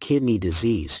individuals with kidney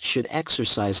disease should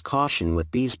exercise caution with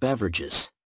these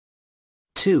beverages.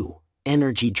 2.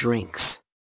 Energy drinks.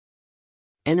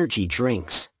 Energy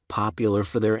drinks, popular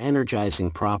for their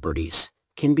energizing properties,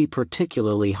 can be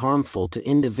particularly harmful to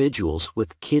individuals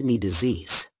with kidney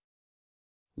disease.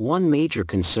 One major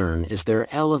concern is their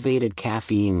elevated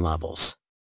caffeine levels.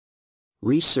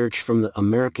 Research from the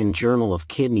American Journal of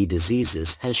Kidney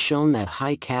Diseases has shown that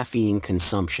high caffeine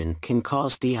consumption can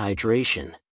cause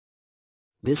dehydration.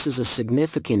 This is a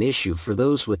significant issue for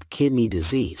those with kidney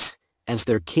disease, as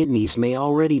their kidneys may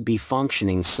already be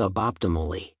functioning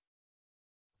suboptimally.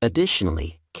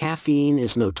 Additionally, caffeine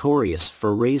is notorious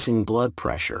for raising blood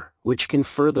pressure, which can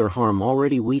further harm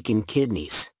already weakened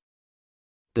kidneys.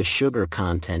 The sugar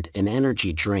content in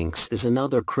energy drinks is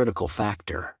another critical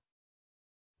factor.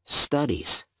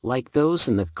 Studies, like those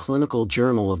in the Clinical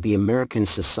Journal of the American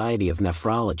Society of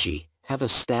Nephrology, have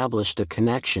established a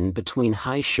connection between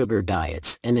high sugar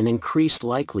diets and an increased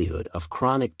likelihood of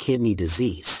chronic kidney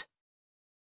disease.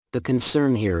 The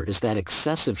concern here is that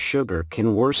excessive sugar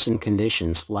can worsen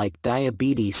conditions like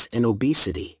diabetes and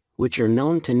obesity, which are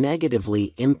known to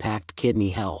negatively impact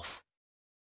kidney health.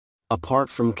 Apart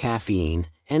from caffeine,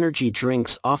 energy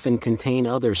drinks often contain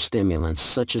other stimulants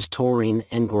such as taurine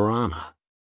and guarana.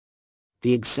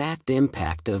 The exact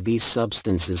impact of these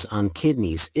substances on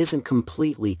kidneys isn't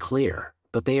completely clear,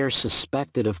 but they are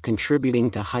suspected of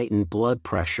contributing to heightened blood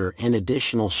pressure and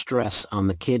additional stress on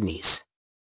the kidneys.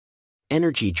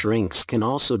 Energy drinks can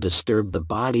also disturb the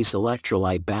body's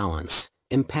electrolyte balance,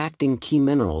 impacting key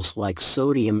minerals like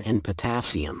sodium and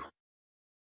potassium.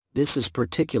 This is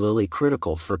particularly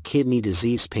critical for kidney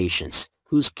disease patients,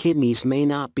 whose kidneys may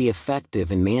not be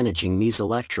effective in managing these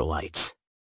electrolytes.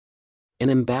 An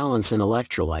imbalance in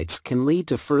electrolytes can lead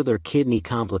to further kidney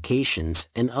complications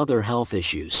and other health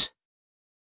issues.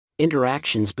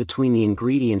 Interactions between the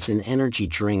ingredients in energy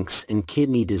drinks and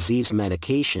kidney disease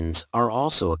medications are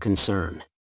also a concern.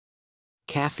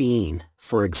 Caffeine,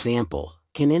 for example,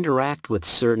 can interact with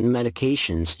certain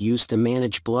medications used to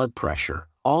manage blood pressure,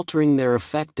 altering their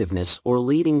effectiveness or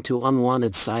leading to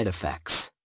unwanted side effects.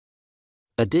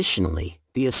 Additionally,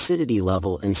 the acidity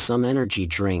level in some energy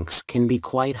drinks can be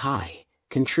quite high,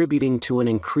 contributing to an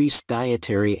increased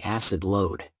dietary acid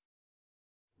load.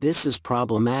 This is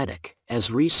problematic,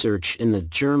 as research in the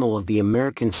Journal of the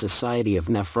American Society of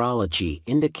Nephrology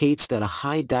indicates that a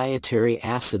high dietary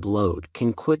acid load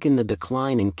can quicken the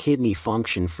decline in kidney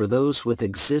function for those with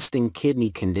existing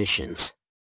kidney conditions.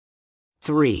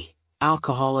 3.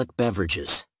 Alcoholic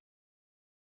beverages.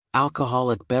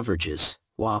 Alcoholic beverages,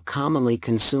 while commonly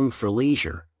consumed for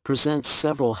leisure, present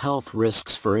several health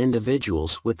risks for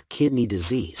individuals with kidney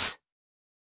disease.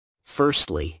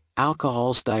 Firstly,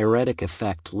 alcohol's diuretic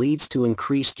effect leads to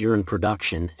increased urine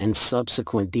production and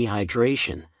subsequent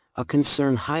dehydration, a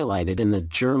concern highlighted in the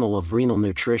Journal of Renal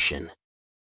Nutrition.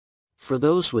 For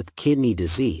those with kidney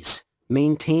disease,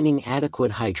 maintaining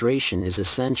adequate hydration is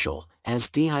essential, as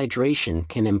dehydration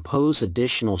can impose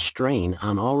additional strain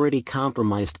on already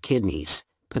compromised kidneys,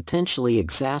 potentially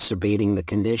exacerbating the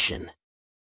condition.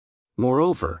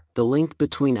 Moreover, the link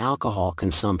between alcohol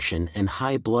consumption and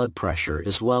high blood pressure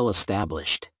is well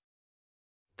established.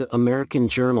 The American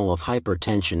Journal of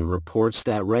Hypertension reports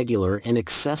that regular and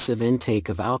excessive intake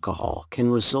of alcohol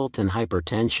can result in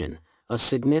hypertension, a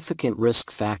significant risk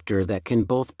factor that can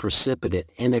both precipitate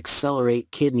and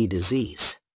accelerate kidney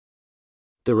disease.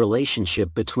 The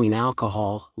relationship between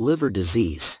alcohol, liver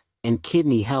disease, and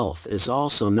kidney health is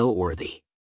also noteworthy.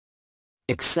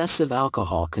 Excessive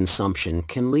alcohol consumption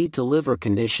can lead to liver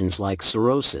conditions like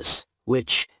cirrhosis,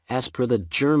 which, as per the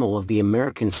Journal of the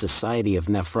American Society of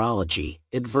Nephrology,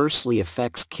 adversely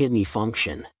affects kidney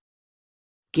function.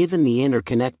 Given the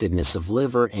interconnectedness of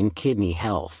liver and kidney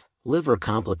health, liver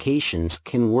complications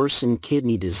can worsen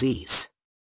kidney disease.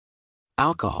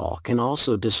 Alcohol can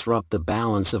also disrupt the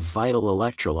balance of vital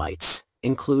electrolytes,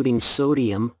 including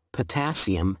sodium,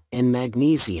 potassium, and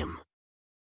magnesium.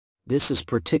 This is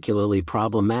particularly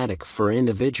problematic for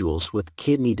individuals with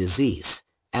kidney disease,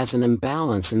 as an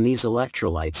imbalance in these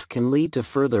electrolytes can lead to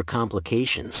further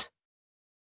complications.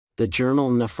 The journal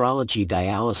Nephrology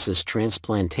Dialysis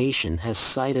Transplantation has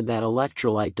cited that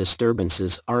electrolyte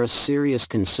disturbances are a serious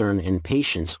concern in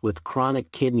patients with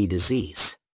chronic kidney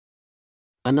disease.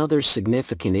 Another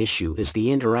significant issue is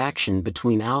the interaction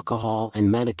between alcohol and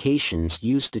medications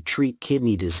used to treat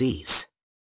kidney disease.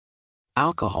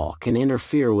 Alcohol can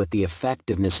interfere with the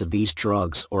effectiveness of these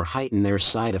drugs or heighten their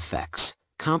side effects,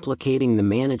 complicating the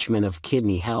management of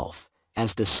kidney health,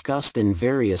 as discussed in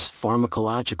various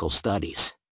pharmacological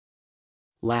studies.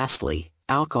 Lastly,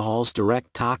 alcohol's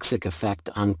direct toxic effect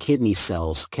on kidney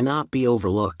cells cannot be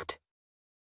overlooked.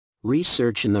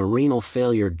 Research in the Renal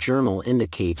Failure Journal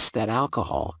indicates that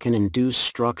alcohol can induce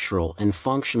structural and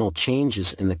functional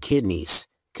changes in the kidneys,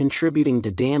 contributing to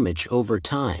damage over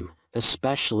time,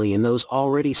 especially in those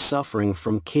already suffering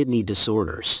from kidney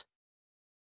disorders.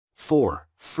 4.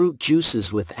 Fruit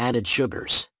juices with added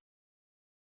sugars.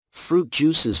 Fruit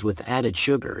juices with added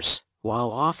sugars,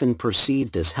 while often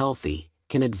perceived as healthy,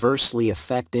 can adversely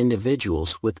affect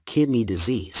individuals with kidney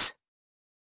disease.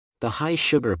 The high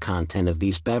sugar content of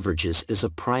these beverages is a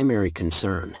primary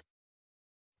concern.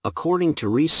 According to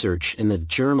research in the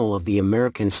Journal of the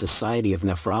American Society of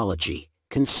Nephrology,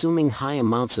 consuming high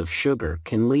amounts of sugar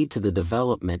can lead to the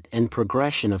development and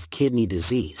progression of kidney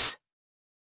disease.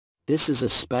 This is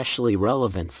especially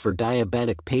relevant for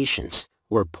diabetic patients,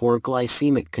 where poor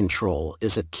glycemic control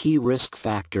is a key risk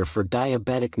factor for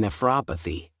diabetic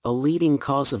nephropathy, a leading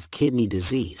cause of kidney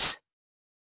disease.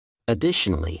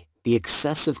 Additionally, the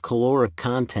excessive caloric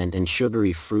content in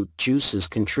sugary fruit juices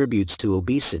contributes to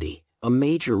obesity, a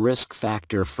major risk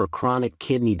factor for chronic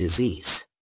kidney disease.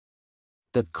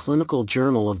 The Clinical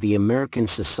Journal of the American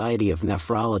Society of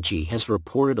Nephrology has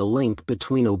reported a link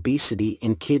between obesity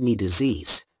and kidney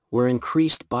disease, where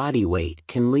increased body weight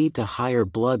can lead to higher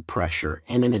blood pressure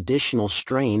and an additional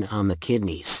strain on the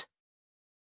kidneys.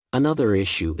 Another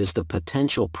issue is the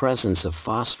potential presence of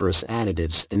phosphorus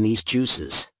additives in these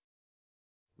juices.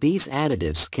 These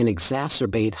additives can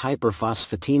exacerbate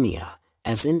hyperphosphatemia,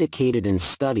 as indicated in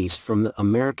studies from the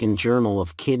American Journal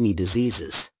of Kidney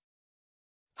Diseases.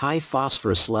 High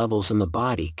phosphorus levels in the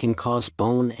body can cause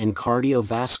bone and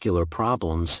cardiovascular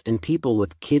problems in people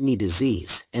with kidney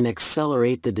disease and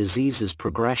accelerate the disease's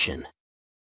progression.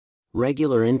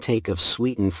 Regular intake of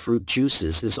sweetened fruit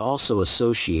juices is also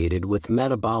associated with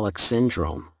metabolic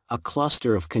syndrome, a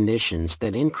cluster of conditions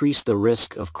that increase the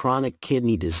risk of chronic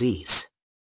kidney disease.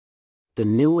 The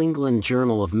New England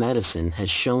Journal of Medicine has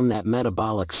shown that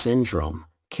metabolic syndrome,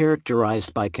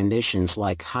 characterized by conditions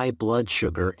like high blood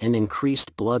sugar and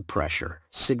increased blood pressure,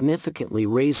 significantly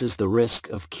raises the risk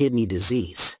of kidney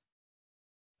disease.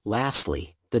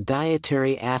 Lastly, the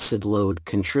dietary acid load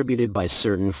contributed by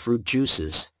certain fruit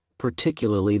juices,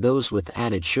 particularly those with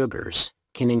added sugars,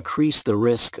 can increase the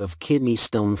risk of kidney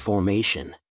stone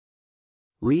formation.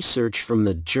 Research from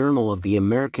the Journal of the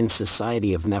American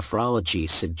Society of Nephrology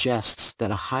suggests that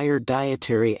a higher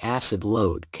dietary acid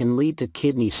load can lead to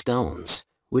kidney stones,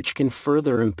 which can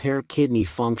further impair kidney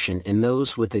function in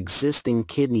those with existing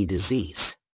kidney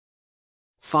disease.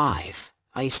 5.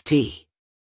 Iced tea.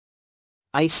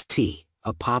 Iced tea,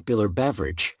 a popular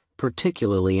beverage,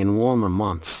 particularly in warmer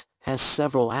months, has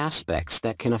several aspects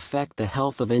that can affect the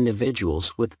health of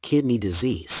individuals with kidney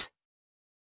disease.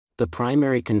 The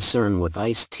primary concern with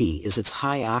iced tea is its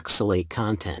high oxalate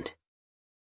content.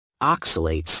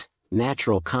 Oxalates,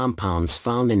 natural compounds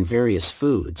found in various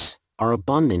foods, are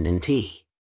abundant in tea.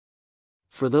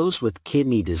 For those with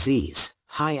kidney disease,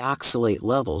 high oxalate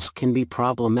levels can be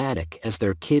problematic as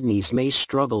their kidneys may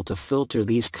struggle to filter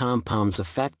these compounds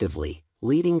effectively,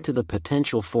 leading to the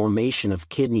potential formation of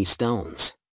kidney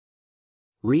stones.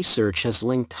 Research has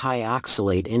linked high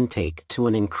oxalate intake to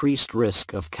an increased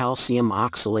risk of calcium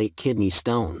oxalate kidney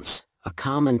stones, a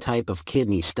common type of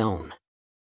kidney stone.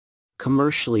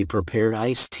 Commercially prepared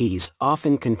iced teas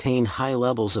often contain high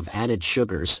levels of added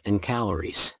sugars and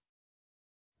calories.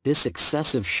 This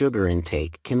excessive sugar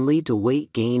intake can lead to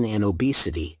weight gain and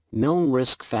obesity, known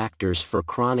risk factors for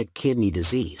chronic kidney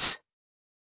disease.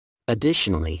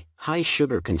 Additionally, high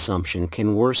sugar consumption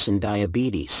can worsen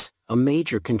diabetes, a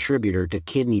major contributor to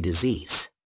kidney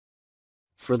disease.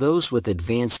 For those with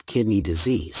advanced kidney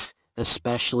disease,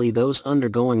 especially those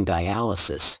undergoing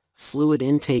dialysis, fluid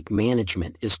intake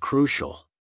management is crucial.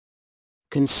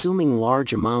 Consuming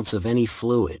large amounts of any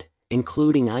fluid,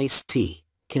 including iced tea,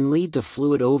 can lead to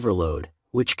fluid overload,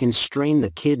 which can strain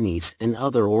the kidneys and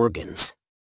other organs.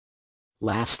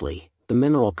 Lastly, the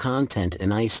mineral content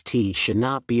in iced tea should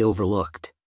not be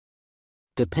overlooked.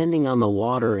 Depending on the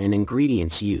water and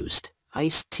ingredients used,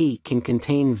 iced tea can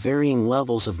contain varying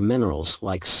levels of minerals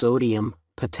like sodium,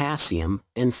 potassium,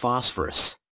 and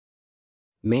phosphorus.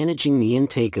 Managing the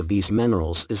intake of these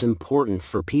minerals is important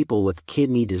for people with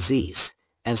kidney disease,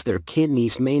 as their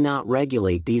kidneys may not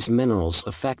regulate these minerals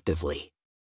effectively.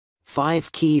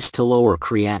 5 keys to lower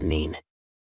creatinine.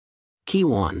 Key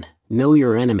 1. Know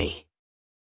your enemy.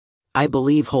 I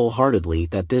believe wholeheartedly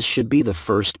that this should be the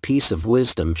first piece of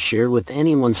wisdom shared with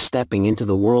anyone stepping into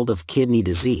the world of kidney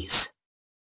disease.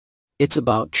 It's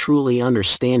about truly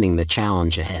understanding the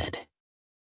challenge ahead.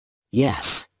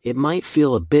 Yes, it might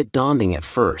feel a bit daunting at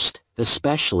first,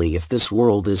 especially if this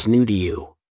world is new to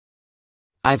you.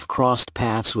 I've crossed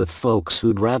paths with folks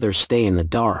who'd rather stay in the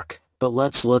dark, But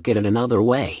let's look at it another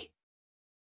way.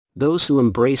 Those who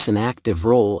embrace an active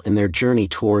role in their journey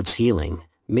towards healing,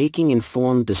 making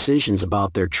informed decisions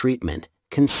about their treatment,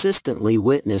 consistently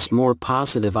witness more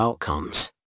positive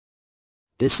outcomes.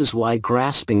 This is why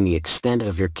grasping the extent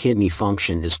of your kidney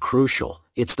function is crucial.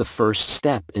 It's the first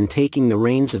step in taking the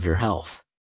reins of your health.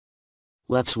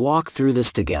 Let's walk through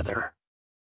this together.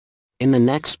 In the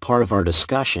next part of our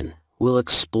discussion, we'll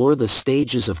explore the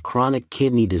stages of chronic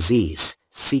kidney disease,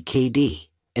 CKD,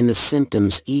 and the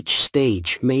symptoms each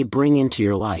stage may bring into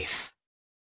your life.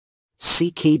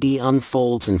 CKD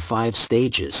unfolds in 5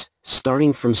 stages,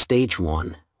 starting from stage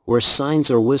 1, where signs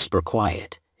are whisper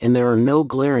quiet, and there are no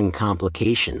glaring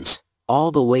complications,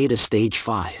 all the way to stage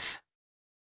 5.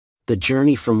 The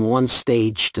journey from one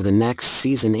stage to the next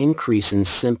sees an increase in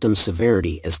symptom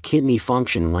severity as kidney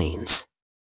function wanes.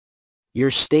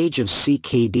 Your stage of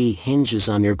CKD hinges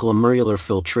on your glomerular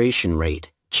filtration rate,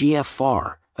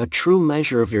 GFR, a true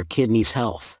measure of your kidney's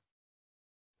health.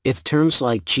 If terms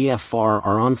like GFR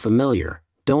are unfamiliar,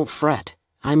 don't fret.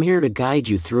 I'm here to guide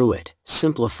you through it,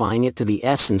 simplifying it to the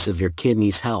essence of your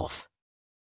kidney's health.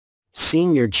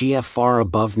 Seeing your GFR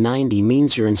above 90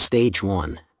 means you're in stage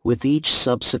 1, with each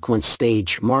subsequent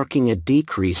stage marking a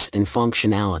decrease in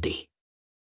functionality.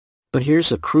 But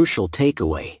here's a crucial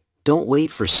takeaway: don't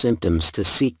wait for symptoms to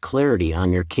seek clarity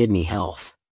on your kidney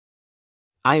health.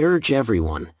 I urge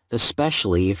everyone,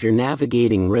 especially if you're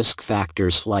navigating risk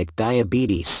factors like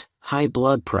diabetes, high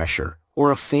blood pressure, or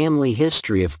a family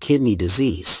history of kidney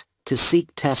disease, to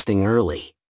seek testing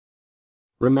early.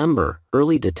 Remember,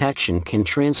 early detection can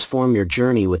transform your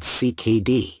journey with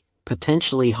CKD,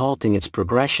 potentially halting its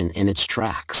progression in its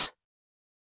tracks.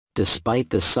 Despite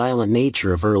the silent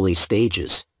nature of early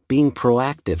stages, being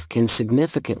proactive can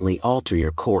significantly alter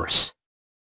your course.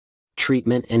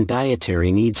 Treatment and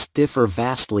dietary needs differ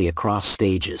vastly across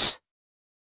stages.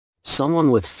 Someone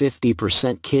with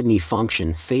 50% kidney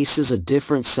function faces a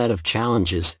different set of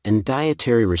challenges and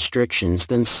dietary restrictions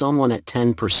than someone at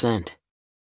 10%.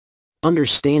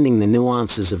 Understanding the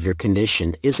nuances of your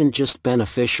condition isn't just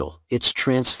beneficial, it's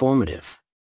transformative.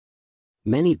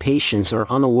 Many patients are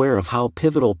unaware of how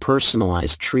pivotal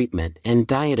personalized treatment and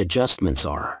diet adjustments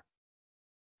are.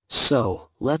 So,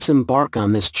 let's embark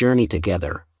on this journey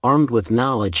together, armed with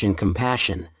knowledge and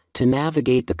compassion, to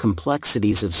navigate the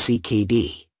complexities of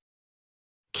CKD.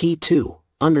 Key 2.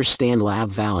 Understand lab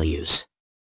values.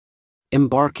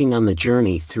 Embarking on the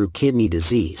journey through kidney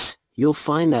disease, you'll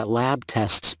find that lab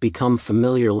tests become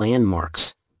familiar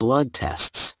landmarks. Blood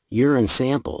tests, urine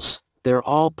samples, they're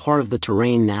all part of the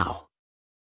terrain now.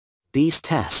 These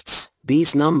tests,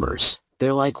 these numbers,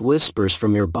 they're like whispers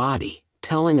from your body,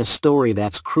 telling a story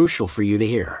that's crucial for you to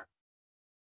hear.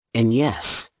 And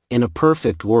yes, in a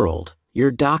perfect world,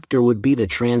 your doctor would be the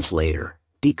translator,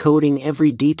 decoding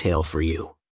every detail for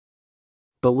you.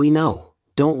 But we know,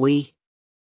 don't we,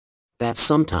 that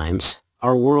sometimes,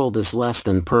 our world is less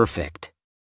than perfect.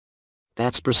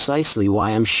 That's precisely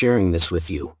why I'm sharing this with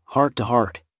you, heart to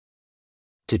heart.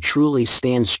 To truly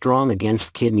stand strong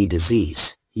against kidney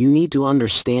disease, you need to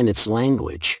understand its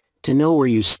language, to know where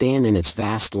you stand in its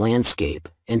vast landscape,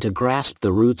 and to grasp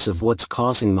the roots of what's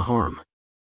causing the harm.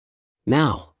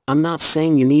 Now, I'm not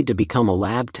saying you need to become a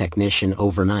lab technician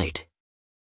overnight.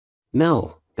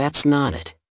 No, that's not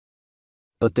it.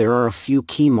 But there are a few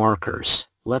key markers,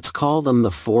 let's call them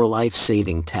the 4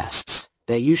 life-saving tests,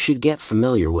 that you should get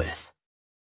familiar with.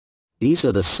 These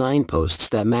are the signposts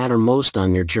that matter most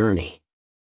on your journey.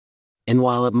 And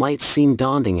while it might seem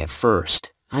daunting at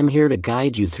first, I'm here to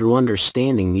guide you through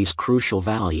understanding these crucial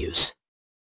values.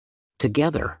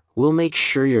 Together, we'll make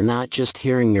sure you're not just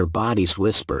hearing your body's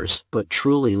whispers, but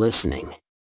truly listening.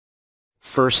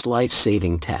 First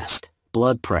life-saving test,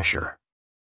 blood pressure.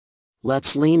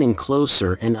 Let's lean in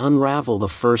closer and unravel the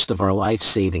first of our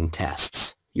life-saving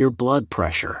tests, your blood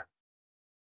pressure.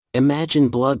 Imagine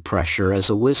blood pressure as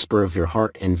a whisper of your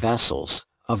heart and vessels,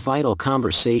 a vital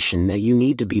conversation that you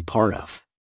need to be part of.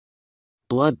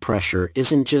 Blood pressure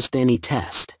isn't just any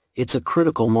test, it's a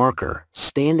critical marker,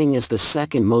 standing as the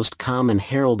second most common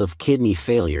herald of kidney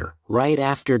failure, right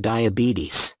after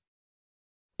diabetes.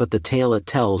 But the tale it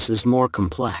tells is more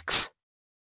complex.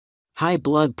 High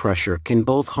blood pressure can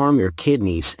both harm your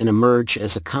kidneys and emerge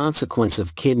as a consequence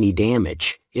of kidney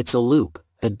damage. It's a loop,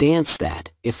 a dance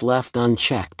that, if left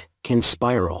unchecked, can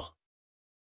spiral.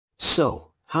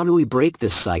 So, how do we break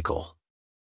this cycle?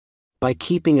 By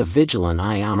keeping a vigilant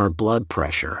eye on our blood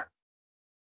pressure.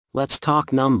 Let's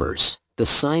talk numbers, the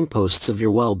signposts of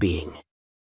your well-being.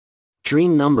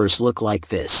 Dream numbers look like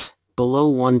this,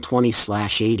 below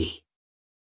 120/80.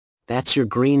 That's your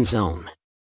green zone.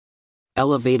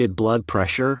 Elevated blood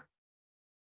pressure?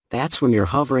 That's when you're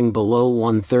hovering below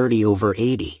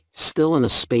 130/80, still in a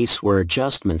space where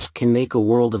adjustments can make a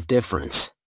world of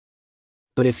difference.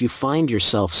 But if you find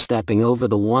yourself stepping over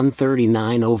the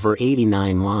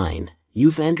 139/89 line,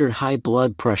 you've entered high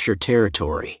blood pressure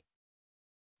territory.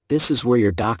 This is where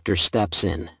your doctor steps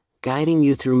in, guiding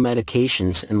you through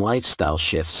medications and lifestyle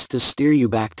shifts to steer you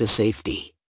back to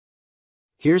safety.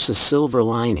 Here's a silver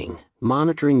lining: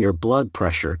 monitoring your blood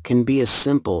pressure can be as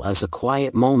simple as a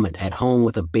quiet moment at home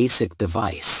with a basic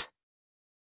device.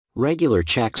 Regular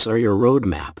checks are your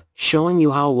roadmap, showing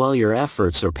you how well your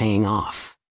efforts are paying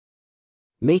off.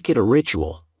 Make it a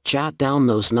ritual, jot down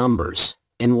those numbers,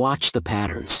 and watch the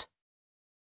patterns.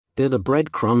 They're the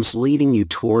breadcrumbs leading you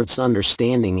towards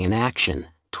understanding and action,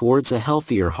 towards a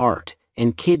healthier heart,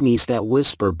 and kidneys that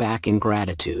whisper back in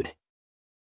gratitude.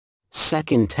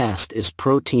 Second test is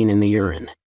protein in the urine.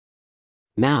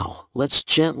 Now, let's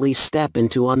gently step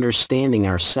into understanding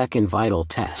our second vital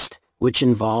test, which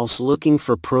involves looking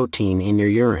for protein in your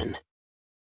urine.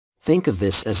 Think of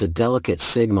this as a delicate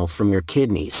signal from your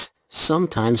kidneys,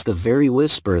 sometimes the very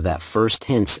whisper that first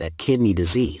hints at kidney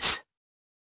disease.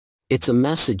 It's a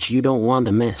message you don't want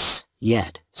to miss,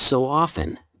 yet, so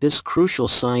often, this crucial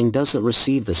sign doesn't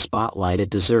receive the spotlight it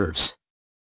deserves.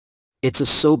 It's a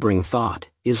sobering thought,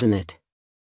 isn't it?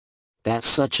 That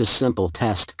such a simple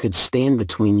test could stand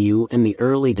between you and the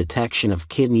early detection of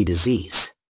kidney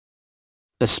disease.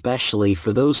 Especially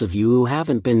for those of you who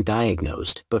haven't been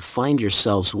diagnosed but find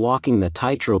yourselves walking the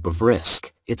tightrope of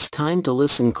risk, it's time to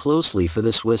listen closely for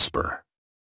this whisper.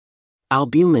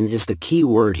 Albumin is the key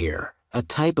word here, a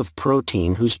type of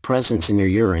protein whose presence in your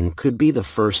urine could be the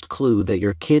first clue that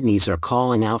your kidneys are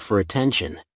calling out for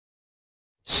attention.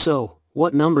 So,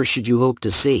 what number should you hope to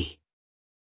see?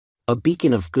 A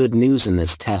beacon of good news in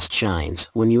this test shines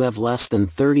when you have less than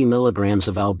 30 milligrams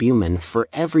of albumin for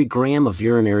every gram of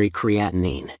urinary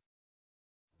creatinine.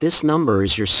 This number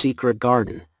is your secret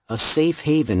garden, a safe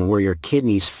haven where your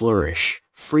kidneys flourish,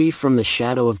 free from the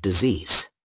shadow of disease.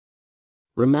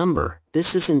 Remember,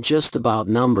 this isn't just about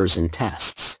numbers and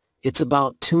tests, it's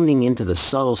about tuning into the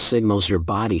subtle signals your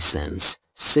body sends,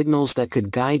 signals that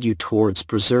could guide you towards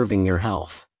preserving your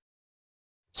health.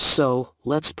 So,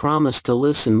 let's promise to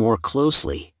listen more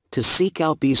closely, to seek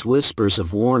out these whispers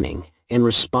of warning, and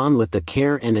respond with the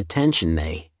care and attention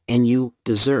they, and you,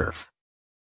 deserve.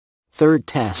 Third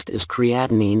test is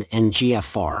creatinine and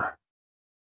GFR.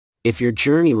 If your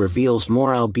journey reveals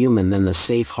more albumin than the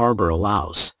safe harbor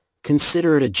allows,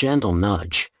 consider it a gentle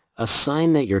nudge, a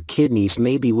sign that your kidneys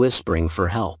may be whispering for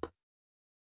help.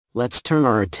 Let's turn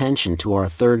our attention to our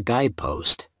third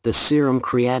guidepost, the serum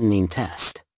creatinine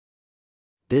test.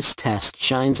 This test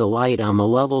shines a light on the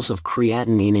levels of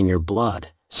creatinine in your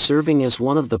blood, serving as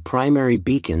one of the primary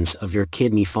beacons of your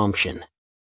kidney function.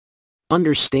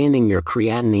 Understanding your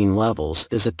creatinine levels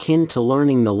is akin to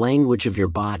learning the language of your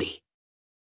body.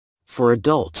 For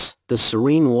adults, the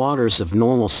serene waters of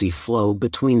normalcy flow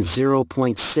between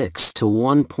 0.6 to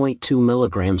 1.2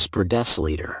 milligrams per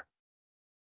deciliter.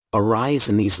 A rise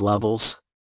in these levels?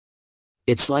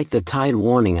 It's like the tide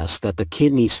warning us that the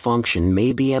kidney's function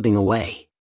may be ebbing away.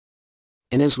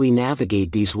 And as we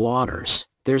navigate these waters,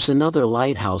 there's another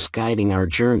lighthouse guiding our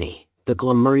journey, the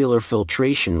glomerular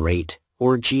filtration rate,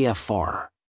 or GFR.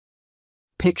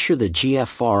 Picture the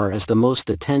GFR as the most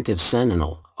attentive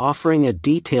sentinel, offering a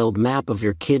detailed map of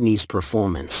your kidney's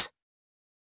performance.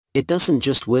 It doesn't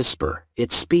just whisper,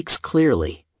 it speaks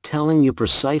clearly, telling you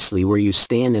precisely where you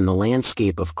stand in the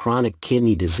landscape of chronic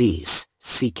kidney disease,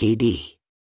 CKD.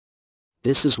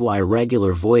 This is why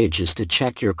regular voyages to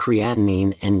check your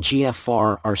creatinine and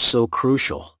GFR are so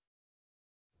crucial.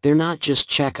 They're not just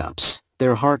checkups,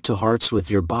 they're heart-to-hearts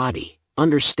with your body,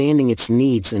 understanding its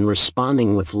needs and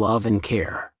responding with love and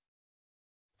care.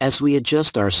 As we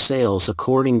adjust our sails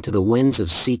according to the winds of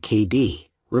CKD,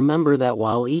 remember that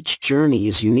while each journey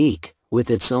is unique,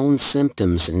 with its own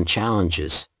symptoms and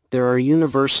challenges, there are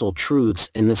universal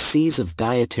truths in the seas of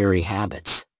dietary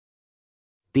habits.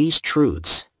 These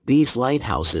truths, these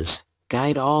lighthouses,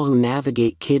 guide all who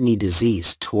navigate kidney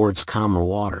disease towards calmer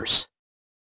waters.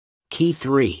 Key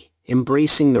 3.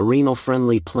 Embracing the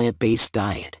renal-friendly plant-based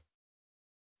diet.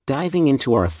 Diving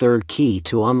into our third key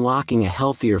to unlocking a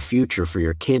healthier future for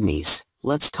your kidneys,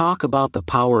 let's talk about the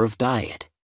power of diet.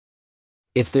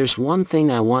 If there's one thing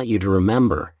I want you to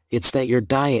remember, it's that your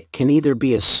diet can either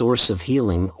be a source of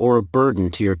healing or a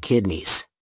burden to your kidneys.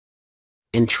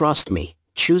 And trust me,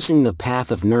 choosing the path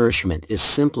of nourishment is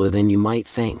simpler than you might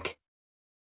think.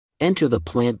 Enter the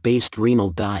plant-based renal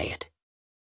diet.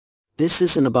 This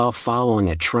isn't about following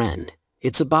a trend,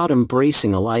 it's about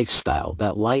embracing a lifestyle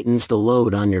that lightens the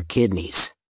load on your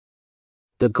kidneys.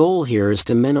 The goal here is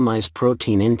to minimize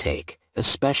protein intake,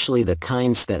 especially the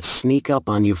kinds that sneak up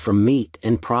on you from meat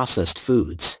and processed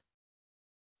foods.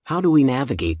 How do we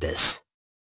navigate this?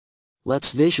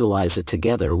 Let's visualize it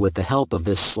together with the help of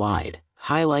this slide,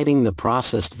 highlighting the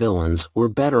processed villains we're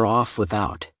better off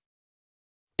without.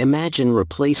 Imagine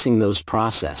replacing those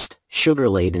processed,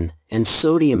 sugar-laden, and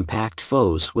sodium-packed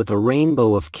foes with a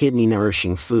rainbow of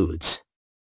kidney-nourishing foods.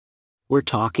 We're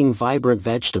talking vibrant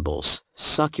vegetables,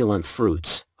 succulent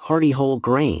fruits, hearty whole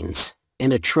grains,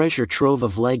 and a treasure trove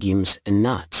of legumes and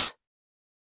nuts.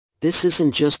 This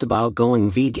isn't just about going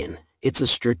vegan, it's a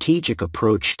strategic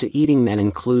approach to eating that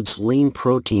includes lean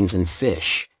proteins and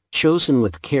fish, chosen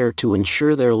with care to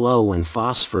ensure they're low in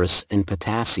phosphorus and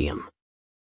potassium.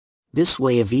 This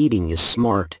way of eating is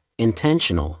smart,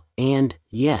 intentional, and,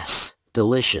 yes,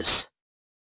 delicious.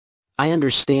 I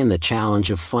understand the challenge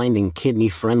of finding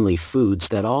kidney-friendly foods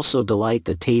that also delight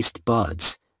the taste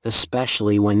buds,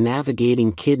 especially when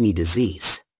navigating kidney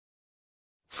disease.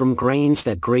 From grains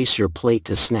that grace your plate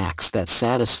to snacks that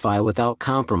satisfy without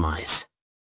compromise.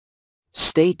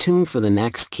 Stay tuned for the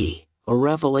next key, a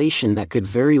revelation that could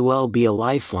very well be a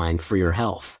lifeline for your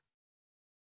health.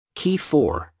 Key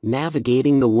 4.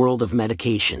 Navigating the world of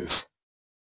medications.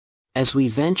 As we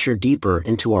venture deeper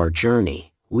into our journey,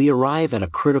 we arrive at a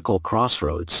critical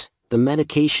crossroads, the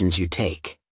medications you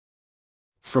take.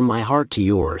 From my heart to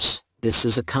yours, this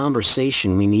is a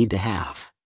conversation we need to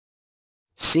have.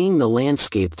 Seeing the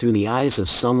landscape through the eyes of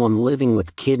someone living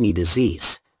with kidney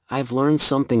disease, I've learned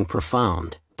something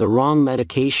profound. The wrong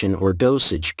medication or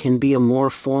dosage can be a more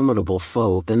formidable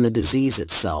foe than the disease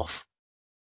itself.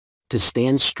 To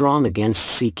stand strong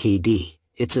against CKD,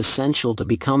 it's essential to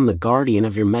become the guardian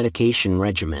of your medication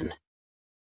regimen.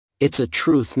 It's a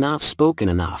truth not spoken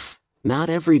enough. Not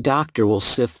every doctor will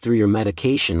sift through your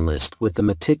medication list with the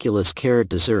meticulous care it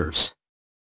deserves.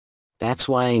 That's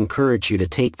why I encourage you to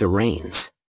take the reins.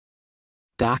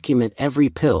 Document every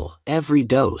pill, every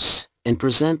dose, and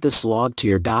present this log to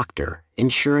your doctor,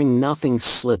 ensuring nothing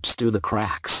slips through the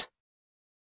cracks.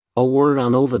 A word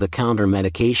on over-the-counter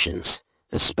medications,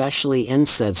 especially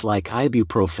NSAIDs like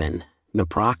ibuprofen,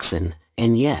 naproxen,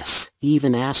 and yes,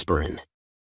 even aspirin.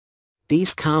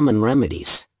 These common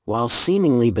remedies, while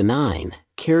seemingly benign,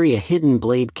 carry a hidden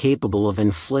blade capable of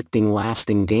inflicting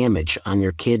lasting damage on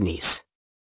your kidneys.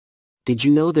 Did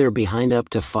you know they're behind up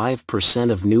to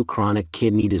 5% of new chronic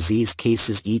kidney disease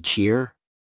cases each year?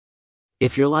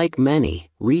 If you're like many,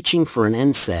 reaching for an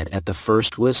NSAID at the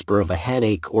first whisper of a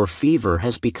headache or fever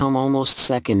has become almost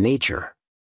second nature.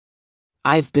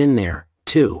 I've been there,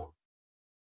 too.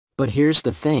 But here's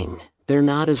the thing, they're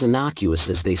not as innocuous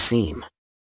as they seem.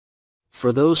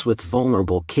 For those with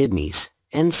vulnerable kidneys,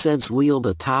 NSAIDs wield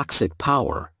a toxic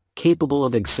power, capable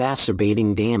of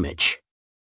exacerbating damage.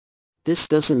 This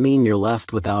doesn't mean you're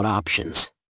left without options.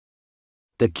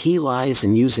 The key lies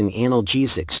in using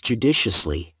analgesics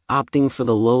judiciously, opting for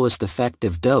the lowest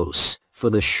effective dose, for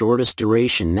the shortest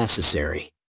duration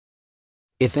necessary.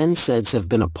 If NSAIDs have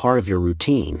been a part of your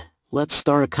routine, let's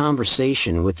start a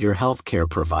conversation with your healthcare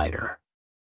provider.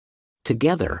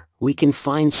 Together, we can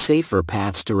find safer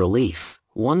paths to relief,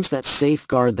 ones that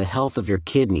safeguard the health of your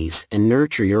kidneys and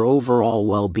nurture your overall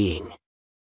well-being.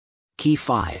 Key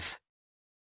 5.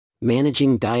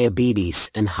 Managing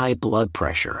diabetes and high blood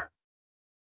pressure.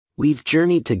 We've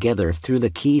journeyed together through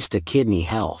the keys to kidney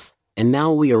health, and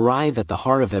now we arrive at the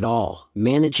heart of it all,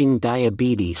 managing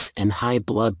diabetes and high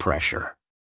blood pressure.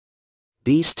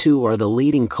 These two are the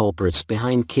leading culprits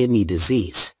behind kidney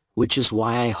disease, which is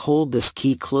why I hold this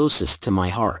key closest to my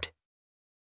heart.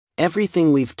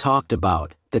 Everything we've talked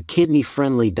about, the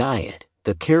kidney-friendly diet,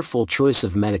 the careful choice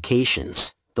of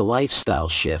medications, the lifestyle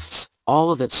shifts,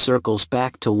 all of it circles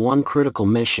back to one critical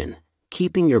mission: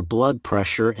 keeping your blood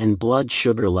pressure and blood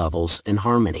sugar levels in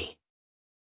harmony.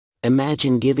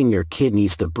 Imagine giving your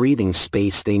kidneys the breathing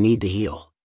space they need to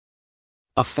heal.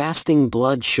 A fasting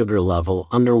blood sugar level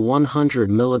under 100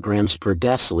 mg per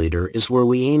deciliter is where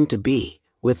we aim to be,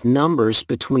 with numbers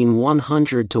between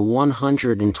 100 to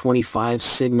 125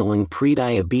 signaling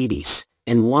prediabetes,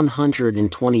 and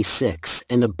 126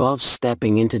 and above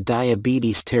stepping into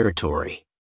diabetes territory.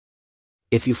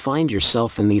 If you find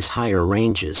yourself in these higher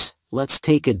ranges, let's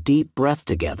take a deep breath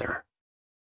together.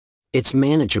 It's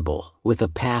manageable, with a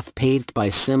path paved by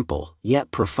simple, yet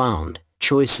profound,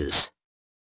 choices.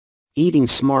 Eating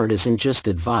smart isn't just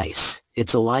advice,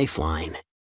 it's a lifeline.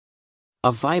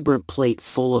 A vibrant plate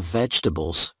full of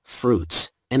vegetables,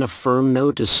 fruits, and a firm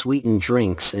no to sweetened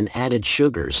drinks and added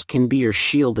sugars can be your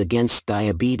shield against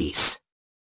diabetes.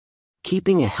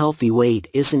 Keeping a healthy weight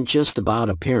isn't just about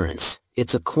appearance,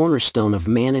 it's a cornerstone of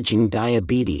managing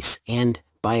diabetes and,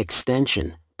 by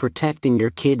extension, protecting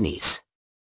your kidneys.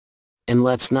 And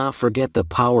let's not forget the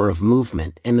power of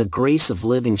movement and the grace of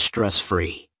living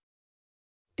stress-free.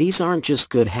 These aren't just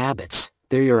good habits,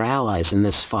 they're your allies in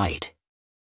this fight.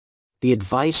 The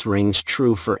advice rings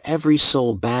true for every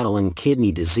soul battling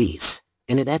kidney disease,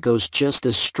 and it echoes just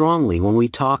as strongly when we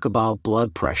talk about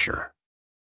blood pressure.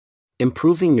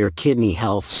 Improving your kidney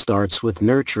health starts with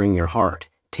nurturing your heart,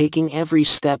 taking every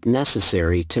step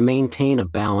necessary to maintain a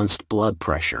balanced blood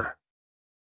pressure.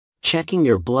 Checking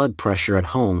your blood pressure at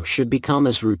home should become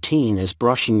as routine as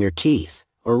brushing your teeth,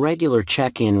 or regular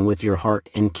check-in with your heart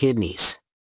and kidneys.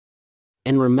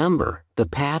 And remember, the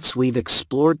paths we've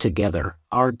explored together,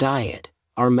 our diet,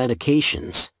 our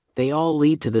medications, they all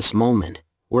lead to this moment,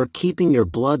 where keeping your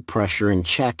blood pressure in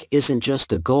check isn't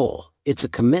just a goal, it's a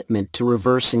commitment to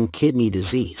reversing kidney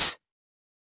disease.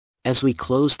 As we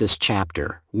close this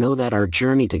chapter, know that our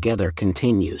journey together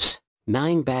continues.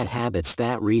 9 bad habits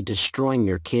that read destroying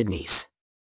your kidneys.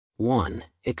 1.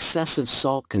 Excessive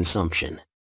salt consumption.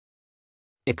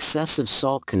 Excessive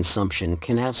salt consumption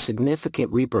can have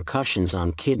significant repercussions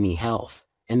on kidney health,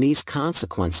 and these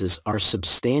consequences are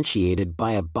substantiated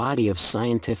by a body of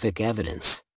scientific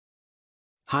evidence.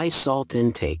 High salt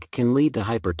intake can lead to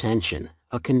hypertension,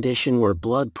 a condition where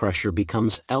blood pressure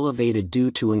becomes elevated due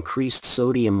to increased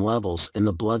sodium levels in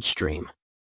the bloodstream.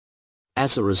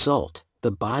 As a result,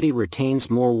 the body retains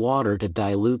more water to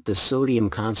dilute the sodium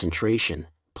concentration,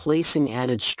 placing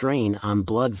added strain on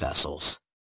blood vessels.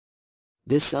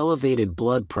 This elevated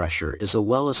blood pressure is a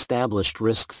well-established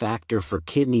risk factor for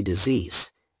kidney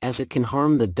disease, as it can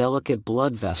harm the delicate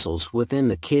blood vessels within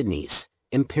the kidneys,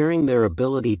 impairing their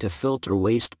ability to filter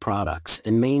waste products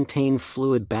and maintain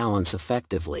fluid balance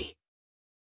effectively.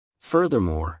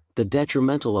 Furthermore, the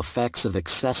detrimental effects of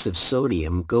excessive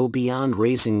sodium go beyond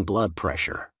raising blood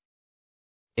pressure.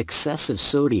 Excessive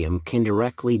sodium can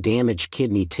directly damage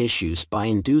kidney tissues by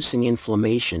inducing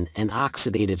inflammation and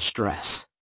oxidative stress.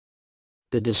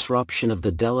 The disruption of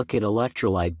the delicate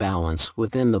electrolyte balance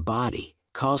within the body,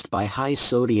 caused by high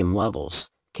sodium levels,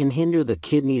 can hinder the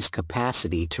kidney's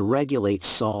capacity to regulate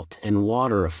salt and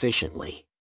water efficiently.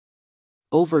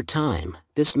 Over time,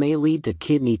 this may lead to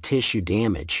kidney tissue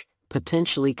damage,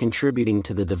 potentially contributing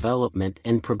to the development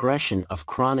and progression of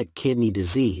chronic kidney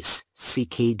disease,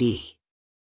 CKD.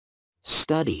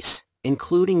 Studies,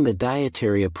 including the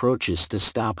dietary approaches to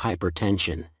stop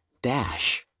hypertension,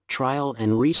 trial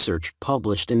and research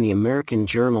published in the American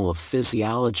Journal of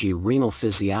Physiology Renal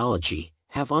Physiology,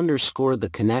 have underscored the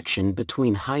connection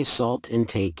between high salt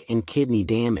intake and kidney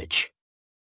damage.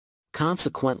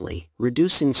 Consequently,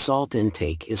 reducing salt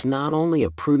intake is not only a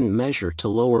prudent measure to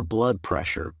lower blood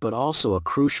pressure but also a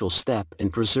crucial step in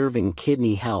preserving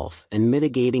kidney health and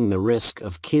mitigating the risk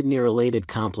of kidney-related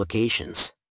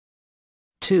complications.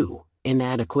 2.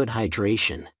 Inadequate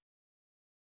hydration.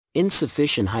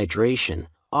 Insufficient hydration,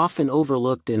 often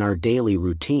overlooked in our daily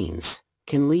routines,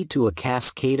 can lead to a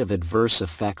cascade of adverse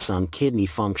effects on kidney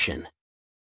function.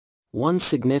 One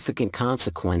significant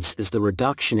consequence is the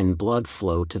reduction in blood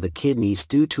flow to the kidneys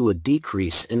due to a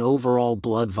decrease in overall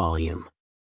blood volume.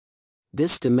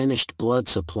 This diminished blood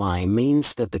supply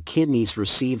means that the kidneys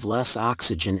receive less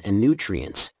oxygen and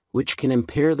nutrients, which can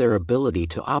impair their ability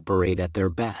to operate at their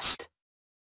best.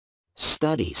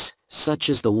 Studies, such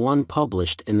as the one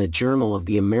published in the Journal of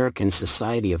the American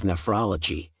Society of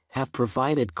Nephrology, have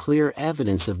provided clear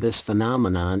evidence of this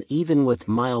phenomenon even with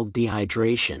mild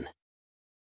dehydration.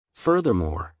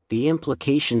 Furthermore, the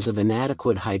implications of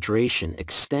inadequate hydration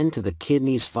extend to the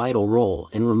kidney's vital role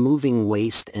in removing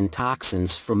waste and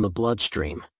toxins from the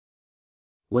bloodstream.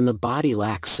 When the body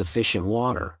lacks sufficient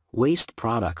water, waste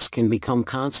products can become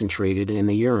concentrated in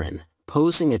the urine,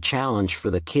 posing a challenge for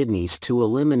the kidneys to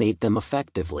eliminate them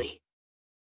effectively.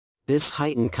 This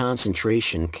heightened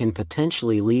concentration can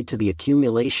potentially lead to the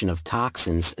accumulation of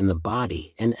toxins in the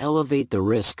body and elevate the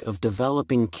risk of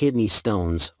developing kidney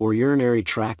stones or urinary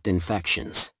tract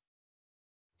infections.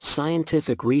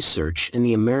 Scientific research in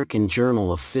the American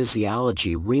Journal of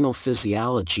Physiology Renal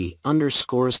Physiology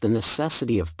underscores the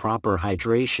necessity of proper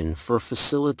hydration for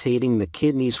facilitating the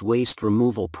kidney's waste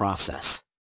removal process.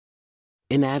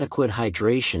 Inadequate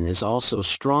hydration is also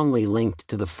strongly linked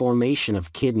to the formation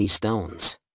of kidney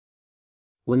stones.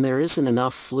 When there isn't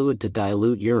enough fluid to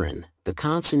dilute urine, the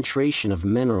concentration of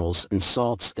minerals and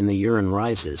salts in the urine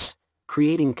rises,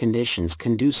 creating conditions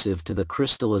conducive to the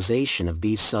crystallization of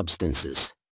these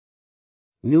substances.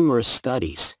 Numerous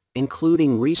studies,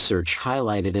 including research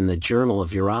highlighted in the Journal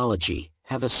of Urology,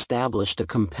 have established a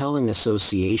compelling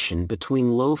association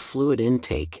between low fluid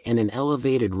intake and an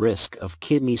elevated risk of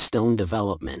kidney stone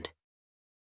development.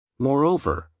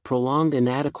 Moreover, prolonged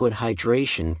inadequate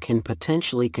hydration can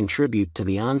potentially contribute to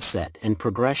the onset and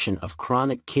progression of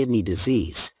chronic kidney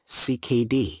disease,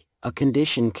 CKD, a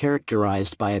condition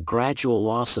characterized by a gradual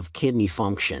loss of kidney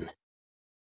function.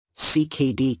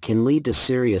 CKD can lead to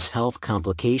serious health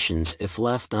complications if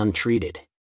left untreated.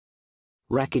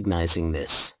 Recognizing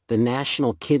this, the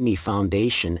National Kidney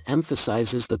Foundation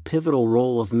emphasizes the pivotal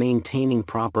role of maintaining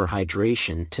proper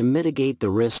hydration to mitigate the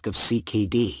risk of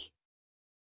CKD.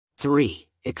 3.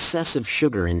 Excessive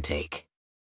sugar intake.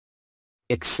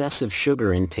 Excessive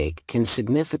sugar intake can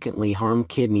significantly harm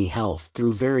kidney health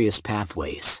through various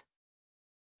pathways.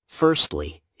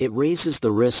 Firstly, it raises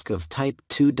the risk of type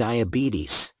 2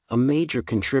 diabetes, a major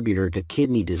contributor to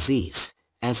kidney disease,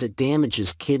 as it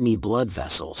damages kidney blood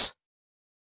vessels.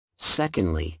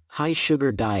 Secondly,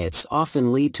 high-sugar diets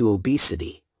often lead to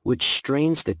obesity, which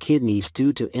strains the kidneys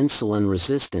due to insulin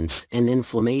resistance and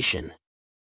inflammation.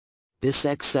 This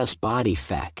excess body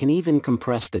fat can even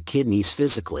compress the kidneys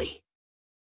physically.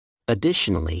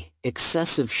 Additionally,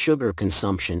 excessive sugar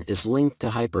consumption is linked to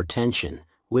hypertension,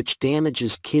 which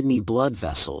damages kidney blood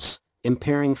vessels,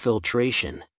 impairing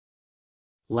filtration.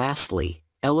 Lastly,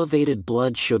 elevated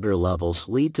blood sugar levels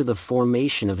lead to the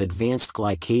formation of advanced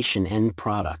glycation end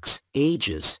products,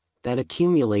 AGEs, that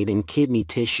accumulate in kidney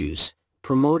tissues,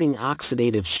 promoting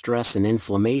oxidative stress and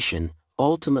inflammation,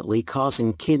 ultimately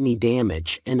causing kidney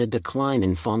damage and a decline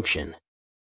in function.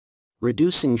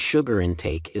 Reducing sugar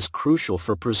intake is crucial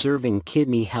for preserving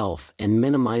kidney health and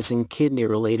minimizing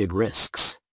kidney-related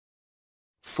risks.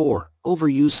 4.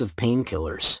 Overuse of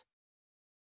painkillers.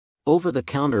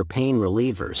 Over-the-counter pain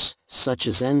relievers, such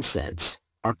as NSAIDs,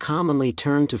 are commonly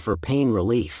turned to for pain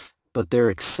relief, but their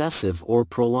excessive or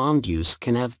prolonged use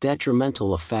can have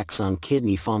detrimental effects on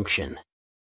kidney function.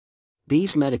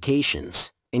 These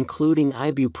medications, including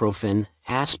ibuprofen,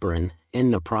 aspirin,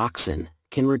 and naproxen,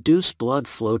 can reduce blood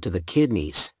flow to the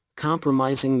kidneys,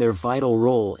 compromising their vital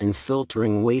role in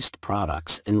filtering waste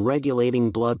products and regulating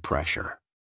blood pressure.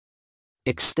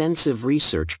 Extensive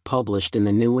research published in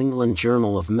the New England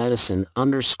Journal of Medicine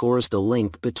underscores the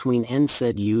link between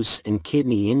NSAID use and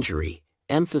kidney injury,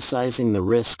 emphasizing the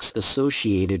risks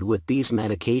associated with these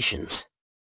medications.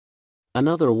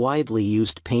 Another widely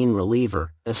used pain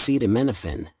reliever,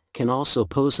 acetaminophen, can also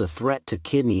pose a threat to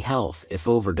kidney health if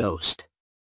overdosed.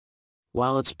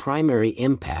 While its primary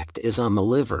impact is on the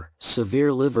liver,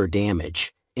 severe liver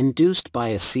damage, induced by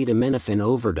acetaminophen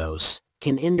overdose,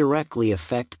 can indirectly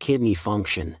affect kidney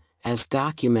function, as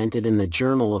documented in the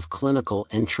Journal of Clinical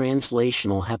and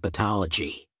Translational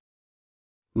Hepatology.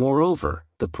 Moreover,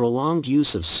 the prolonged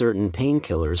use of certain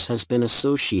painkillers has been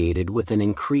associated with an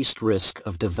increased risk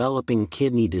of developing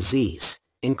kidney disease,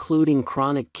 including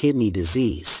chronic kidney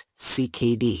disease,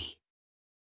 CKD.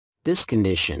 This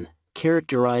condition,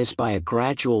 characterized by a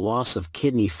gradual loss of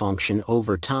kidney function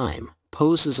over time,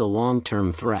 poses a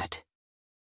long-term threat.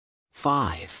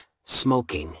 5.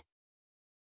 Smoking.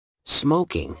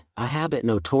 Smoking, a habit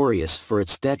notorious for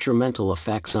its detrimental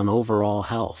effects on overall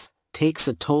health, takes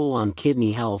a toll on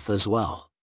kidney health as well.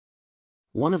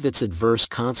 One of its adverse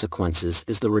consequences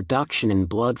is the reduction in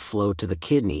blood flow to the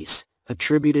kidneys,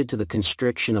 attributed to the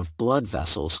constriction of blood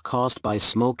vessels caused by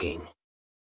smoking.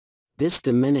 This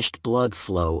diminished blood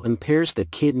flow impairs the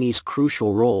kidney's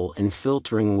crucial role in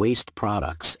filtering waste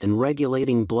products and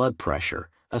regulating blood pressure,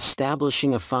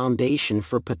 establishing a foundation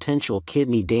for potential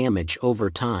kidney damage over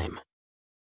time.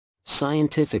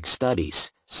 Scientific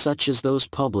studies, such as those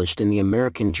published in the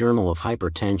American Journal of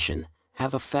Hypertension,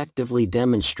 have effectively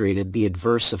demonstrated the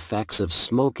adverse effects of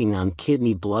smoking on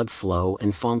kidney blood flow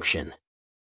and function.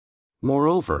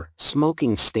 Moreover,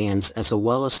 smoking stands as a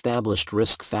well-established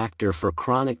risk factor for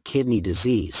chronic kidney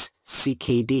disease,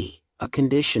 CKD, a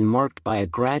condition marked by a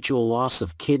gradual loss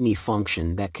of kidney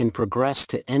function that can progress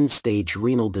to end-stage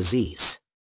renal disease.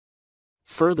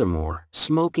 Furthermore,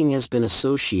 smoking has been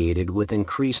associated with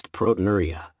increased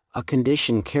proteinuria, a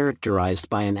condition characterized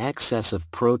by an excess of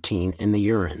protein in the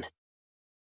urine.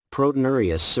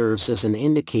 Proteinuria serves as an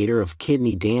indicator of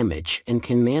kidney damage and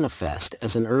can manifest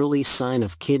as an early sign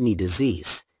of kidney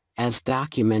disease, as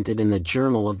documented in the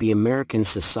Journal of the American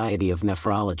Society of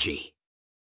Nephrology.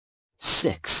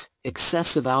 6.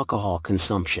 Excessive alcohol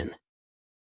consumption.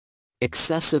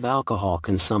 Excessive alcohol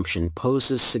consumption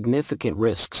poses significant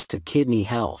risks to kidney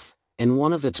health, and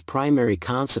one of its primary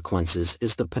consequences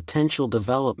is the potential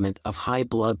development of high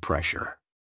blood pressure.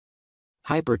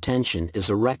 Hypertension is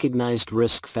a recognized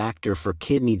risk factor for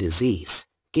kidney disease,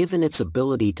 given its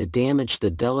ability to damage the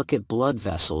delicate blood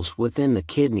vessels within the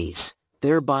kidneys,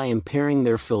 thereby impairing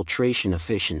their filtration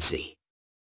efficiency.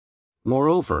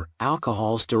 Moreover,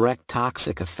 alcohol's direct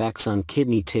toxic effects on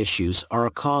kidney tissues are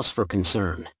a cause for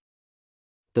concern.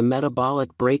 The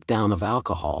metabolic breakdown of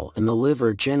alcohol in the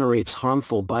liver generates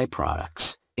harmful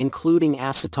byproducts, including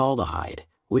acetaldehyde,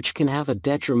 which can have a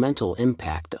detrimental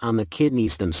impact on the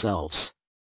kidneys themselves.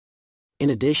 In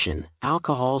addition,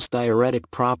 alcohol's diuretic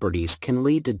properties can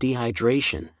lead to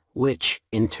dehydration, which,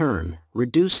 in turn,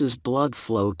 reduces blood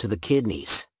flow to the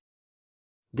kidneys.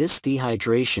 This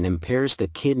dehydration impairs the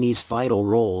kidney's vital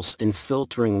roles in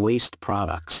filtering waste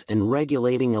products and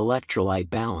regulating electrolyte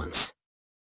balance.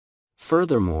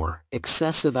 Furthermore,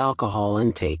 excessive alcohol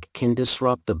intake can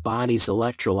disrupt the body's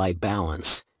electrolyte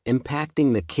balance,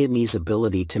 impacting the kidney's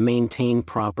ability to maintain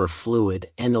proper fluid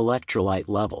and electrolyte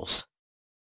levels.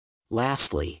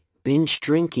 Lastly, binge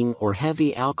drinking or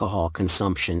heavy alcohol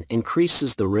consumption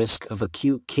increases the risk of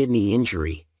acute kidney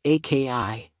injury,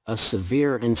 aka, a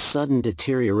severe and sudden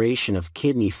deterioration of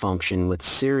kidney function with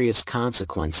serious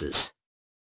consequences.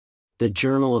 The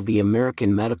Journal of the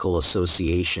American Medical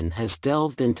Association has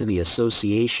delved into the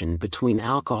association between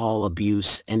alcohol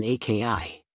abuse and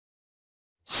AKI.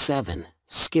 7.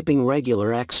 Skipping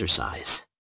regular exercise.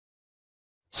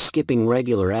 Skipping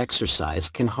regular exercise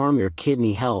can harm your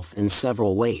kidney health in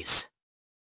several ways.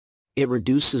 It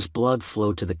reduces blood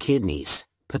flow to the kidneys,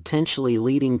 potentially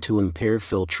leading to impaired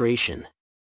filtration.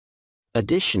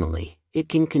 Additionally, it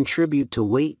can contribute to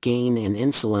weight gain and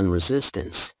insulin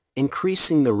resistance,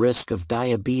 increasing the risk of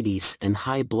diabetes and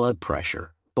high blood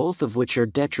pressure, both of which are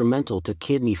detrimental to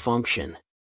kidney function.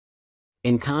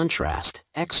 In contrast,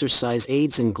 exercise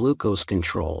aids in glucose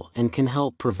control and can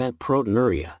help prevent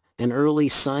proteinuria, an early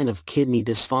sign of kidney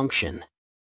dysfunction.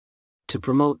 To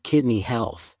promote kidney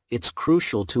health, it's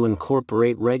crucial to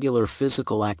incorporate regular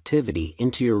physical activity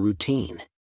into your routine.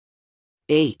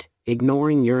 8.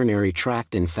 Ignoring urinary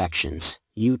tract infections,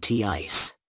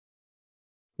 UTIs.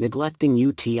 Neglecting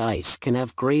UTIs can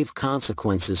have grave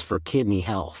consequences for kidney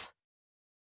health.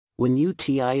 When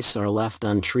UTIs are left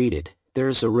untreated, there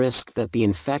is a risk that the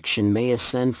infection may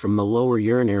ascend from the lower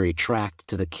urinary tract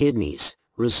to the kidneys,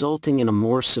 resulting in a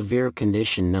more severe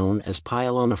condition known as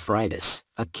pyelonephritis,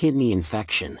 a kidney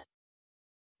infection.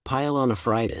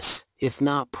 Pyelonephritis, if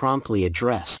not promptly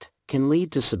addressed, can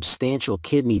lead to substantial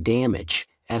kidney damage,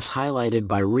 as highlighted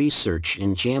by research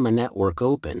in JAMA Network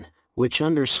Open, which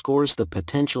underscores the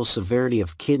potential severity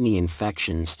of kidney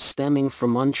infections stemming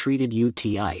from untreated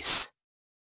UTIs.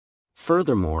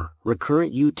 Furthermore,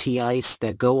 recurrent UTIs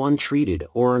that go untreated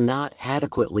or are not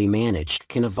adequately managed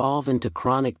can evolve into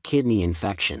chronic kidney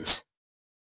infections.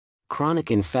 Chronic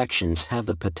infections have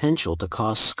the potential to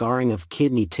cause scarring of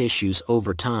kidney tissues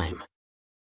over time.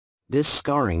 This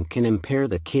scarring can impair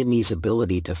the kidney's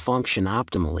ability to function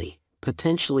optimally,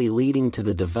 potentially leading to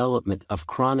the development of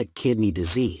chronic kidney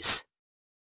disease.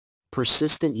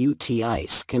 Persistent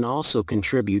UTIs can also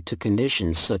contribute to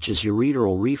conditions such as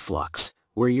ureteral reflux,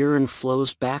 where urine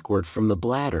flows backward from the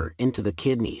bladder into the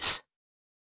kidneys.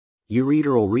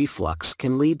 Ureteral reflux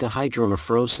can lead to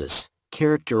hydronephrosis,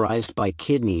 characterized by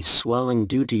kidneys swelling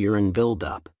due to urine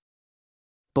buildup.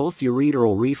 Both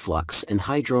ureteral reflux and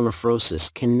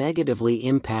hydronephrosis can negatively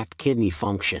impact kidney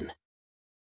function.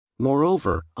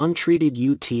 Moreover, untreated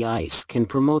UTIs can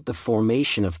promote the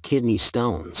formation of kidney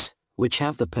stones, which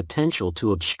have the potential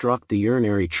to obstruct the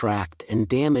urinary tract and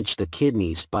damage the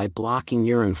kidneys by blocking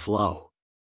urine flow.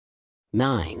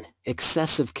 9.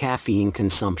 Excessive caffeine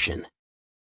consumption.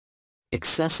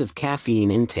 Excessive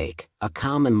caffeine intake, a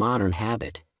common modern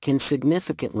habit, can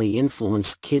significantly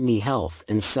influence kidney health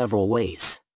in several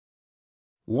ways.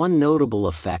 One notable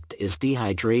effect is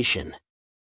dehydration.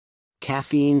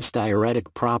 Caffeine's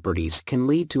diuretic properties can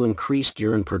lead to increased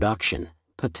urine production,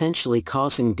 potentially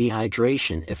causing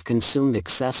dehydration if consumed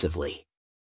excessively.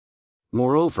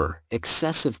 Moreover,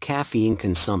 excessive caffeine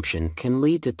consumption can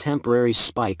lead to temporary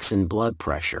spikes in blood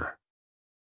pressure.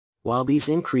 While these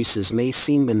increases may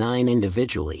seem benign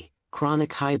individually,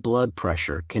 chronic high blood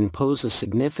pressure can pose a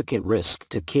significant risk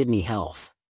to kidney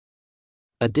health.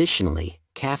 Additionally,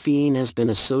 caffeine has been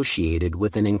associated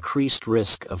with an increased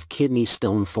risk of kidney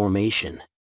stone formation.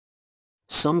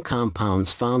 Some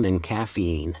compounds found in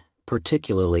caffeine,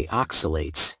 particularly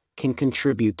oxalates, can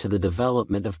contribute to the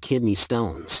development of kidney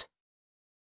stones.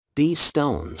 These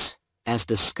stones, as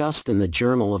discussed in the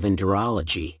Journal of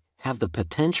Enterology, have the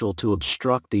potential to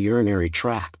obstruct the urinary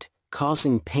tract,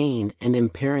 causing pain and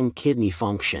impairing kidney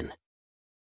function.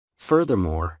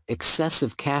 Furthermore,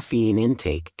 excessive caffeine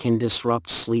intake can disrupt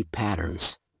sleep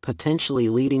patterns, potentially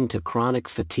leading to chronic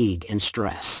fatigue and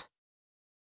stress.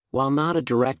 While not a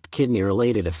direct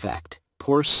kidney-related effect,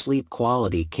 poor sleep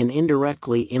quality can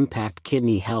indirectly impact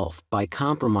kidney health by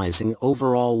compromising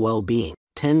overall well-being.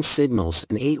 10 signals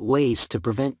and 8 ways to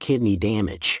prevent kidney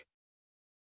damage.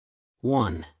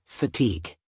 1.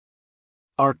 Fatigue.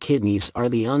 Our kidneys are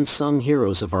the unsung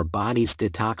heroes of our body's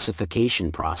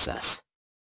detoxification process.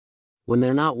 When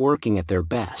they're not working at their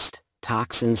best,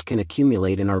 toxins can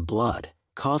accumulate in our blood,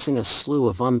 causing a slew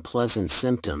of unpleasant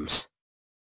symptoms.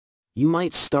 You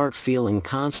might start feeling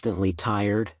constantly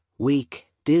tired, weak,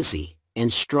 dizzy,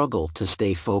 and struggle to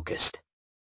stay focused.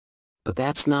 But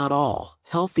that's not all.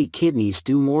 Healthy kidneys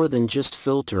do more than just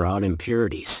filter out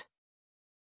impurities.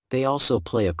 They also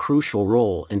play a crucial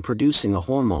role in producing a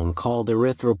hormone called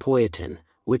erythropoietin,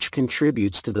 which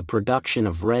contributes to the production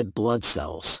of red blood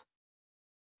cells.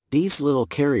 These little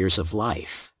carriers of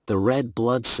life, the red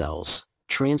blood cells,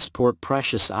 transport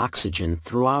precious oxygen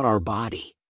throughout our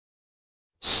body.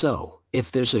 So,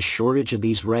 if there's a shortage of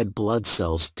these red blood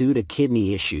cells due to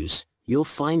kidney issues, you'll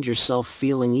find yourself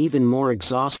feeling even more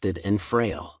exhausted and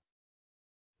frail.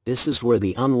 This is where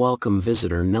the unwelcome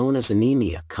visitor known as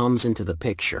anemia comes into the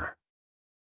picture.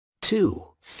 2.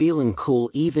 Feeling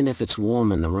cool even if it's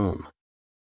warm in the room.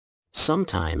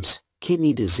 Sometimes,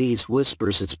 kidney disease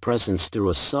whispers its presence through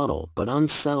a subtle but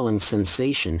unsettling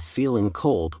sensation, feeling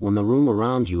cold when the room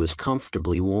around you is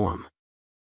comfortably warm.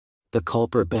 The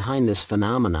culprit behind this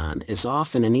phenomenon is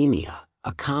often anemia,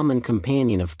 a common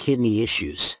companion of kidney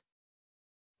issues.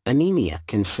 Anemia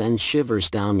can send shivers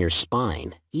down your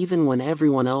spine, even when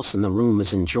everyone else in the room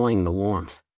is enjoying the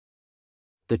warmth.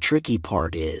 The tricky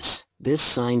part is, this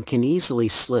sign can easily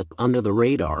slip under the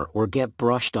radar or get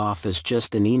brushed off as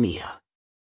just anemia.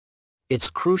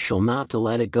 It's crucial not to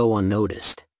let it go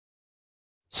unnoticed.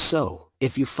 So,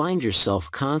 if you find yourself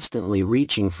constantly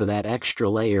reaching for that extra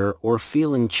layer or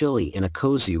feeling chilly in a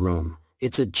cozy room,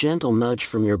 it's a gentle nudge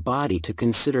from your body to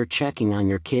consider checking on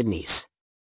your kidneys.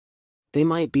 They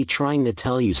might be trying to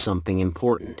tell you something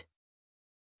important.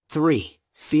 3.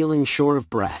 Feeling short of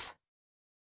breath.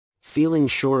 Feeling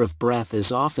short of breath is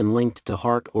often linked to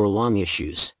heart or lung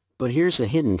issues, but here's a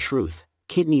hidden truth: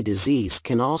 kidney disease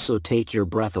can also take your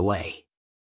breath away.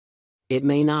 It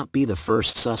may not be the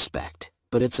first suspect,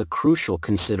 but it's a crucial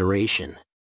consideration.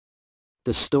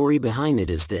 The story behind it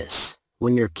is this: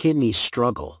 when your kidneys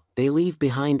struggle, they leave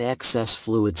behind excess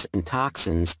fluids and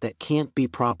toxins that can't be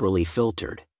properly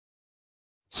filtered.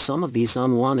 Some of these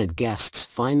unwanted guests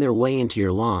find their way into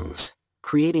your lungs,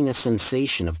 creating a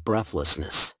sensation of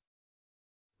breathlessness.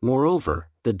 Moreover,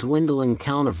 the dwindling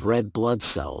count of red blood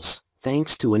cells,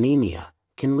 thanks to anemia,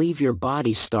 can leave your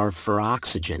body starved for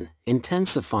oxygen,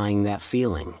 intensifying that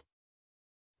feeling.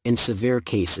 In severe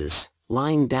cases,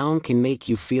 lying down can make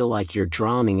you feel like you're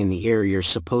drowning in the air you're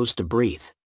supposed to breathe.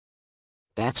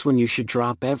 That's when you should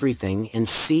drop everything and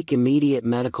seek immediate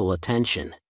medical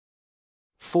attention.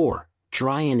 4.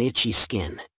 Dry and itchy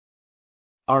skin.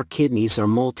 Our kidneys are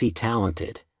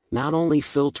multi-talented, not only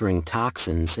filtering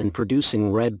toxins and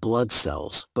producing red blood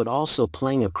cells but also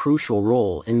playing a crucial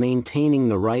role in maintaining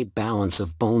the right balance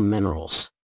of bone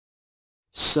minerals.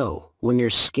 So, when your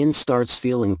skin starts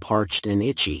feeling parched and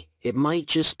itchy, it might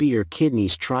just be your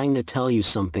kidneys trying to tell you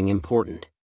something important.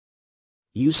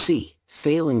 You see,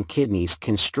 failing kidneys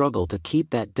can struggle to keep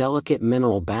that delicate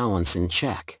mineral balance in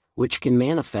check, which can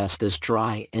manifest as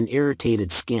dry and irritated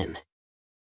skin.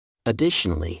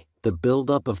 Additionally, the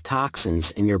buildup of toxins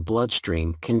in your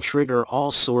bloodstream can trigger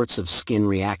all sorts of skin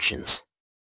reactions.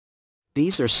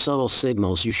 These are subtle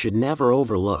signals you should never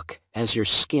overlook, as your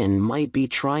skin might be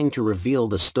trying to reveal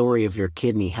the story of your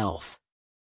kidney health.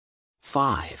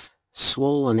 5.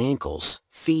 Swollen ankles,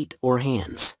 feet or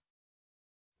hands.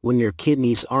 When your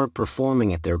kidneys aren't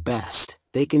performing at their best,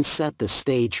 they can set the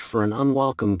stage for an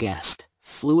unwelcome guest: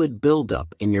 fluid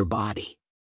buildup in your body.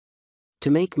 To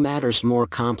make matters more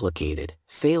complicated,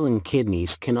 failing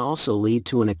kidneys can also lead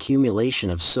to an accumulation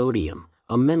of sodium,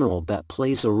 a mineral that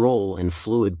plays a role in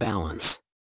fluid balance.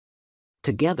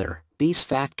 Together, these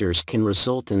factors can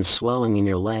result in swelling in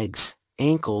your legs,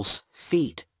 ankles,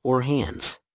 feet, or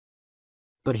hands.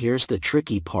 But here's the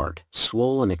tricky part: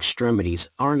 swollen extremities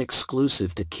aren't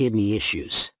exclusive to kidney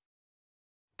issues.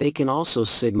 They can also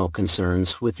signal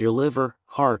concerns with your liver,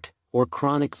 heart, or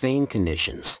chronic vein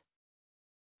conditions.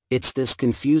 It's this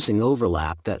confusing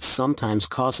overlap that sometimes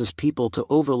causes people to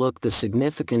overlook the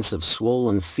significance of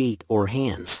swollen feet or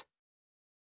hands.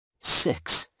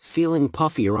 6. Feeling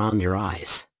puffy around your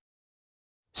eyes.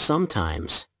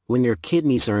 Sometimes, when your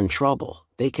kidneys are in trouble,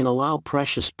 they can allow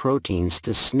precious proteins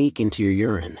to sneak into your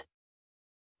urine.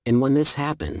 And when this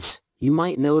happens, you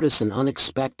might notice an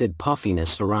unexpected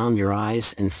puffiness around your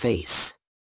eyes and face.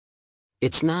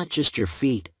 It's not just your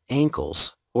feet,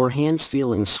 ankles, or hands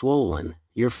feeling swollen,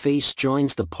 your face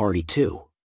joins the party too.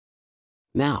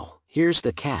 Now, here's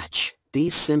the catch: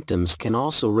 these symptoms can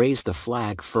also raise the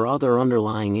flag for other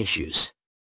underlying issues.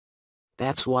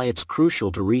 That's why it's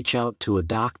crucial to reach out to a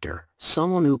doctor,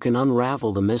 someone who can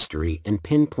unravel the mystery and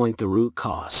pinpoint the root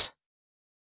cause.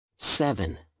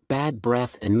 7. Bad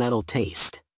breath and metal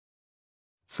taste.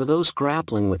 For those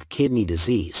grappling with kidney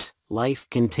disease, life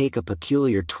can take a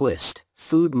peculiar twist.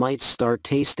 Food might start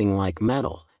tasting like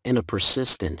metal, and a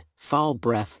persistent, foul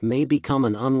breath may become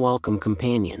an unwelcome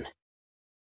companion.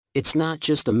 It's not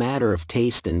just a matter of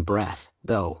taste and breath,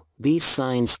 though. These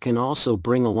signs can also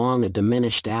bring along a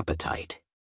diminished appetite.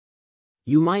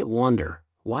 You might wonder,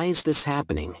 why is this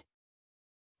happening?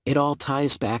 It all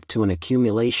ties back to an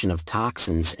accumulation of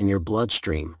toxins in your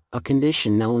bloodstream, a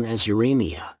condition known as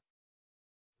uremia.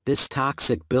 This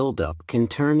toxic buildup can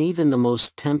turn even the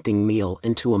most tempting meal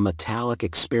into a metallic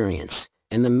experience,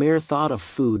 and the mere thought of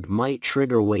food might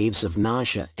trigger waves of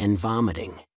nausea and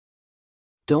vomiting.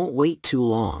 Don't wait too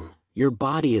long. Your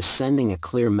body is sending a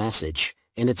clear message,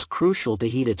 and it's crucial to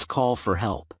heed its call for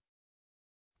help.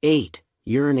 8.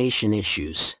 Urination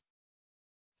issues.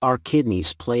 Our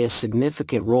kidneys play a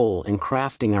significant role in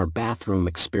crafting our bathroom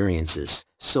experiences,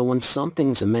 so when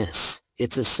something's amiss,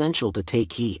 it's essential to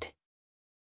take heed.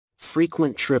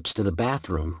 Frequent trips to the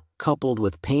bathroom, coupled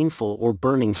with painful or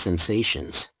burning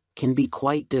sensations, can be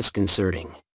quite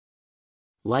disconcerting.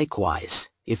 Likewise,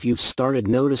 if you've started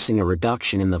noticing a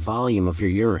reduction in the volume of your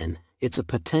urine, it's a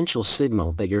potential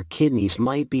signal that your kidneys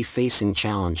might be facing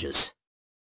challenges.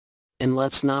 And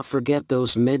let's not forget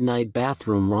those midnight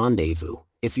bathroom rendezvous.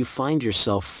 If you find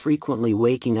yourself frequently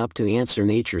waking up to answer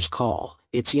nature's call,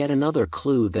 it's yet another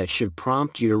clue that should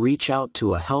prompt you to reach out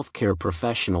to a healthcare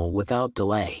professional without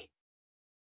delay.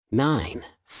 9.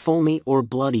 Foamy or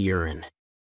bloody urine.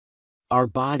 Our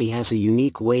body has a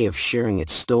unique way of sharing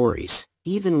its stories,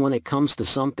 even when it comes to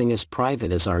something as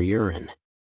private as our urine.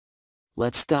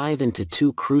 Let's dive into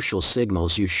 2 crucial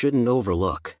signals you shouldn't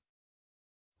overlook.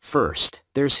 First,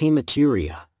 there's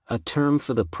hematuria, a term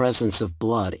for the presence of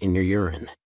blood in your urine.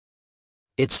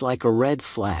 It's like a red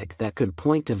flag that could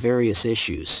point to various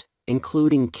issues,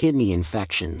 including kidney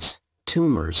infections,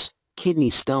 tumors, kidney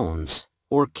stones,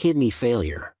 or kidney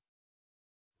failure.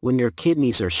 When your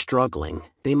kidneys are struggling,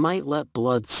 they might let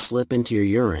blood slip into your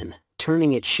urine,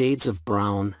 turning it shades of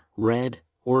brown, red,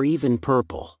 or even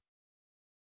purple.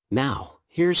 Now,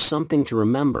 here's something to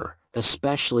remember,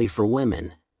 especially for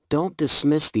women. Don't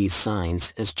dismiss these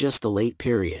signs as just a late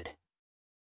period.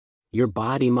 Your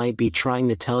body might be trying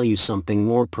to tell you something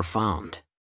more profound.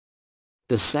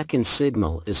 The second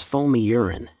signal is foamy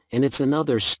urine, and it's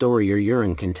another story your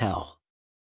urine can tell.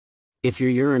 If your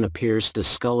urine appears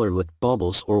discolored with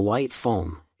bubbles or white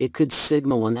foam, it could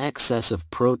signal an excess of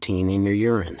protein in your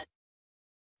urine.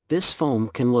 This foam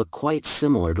can look quite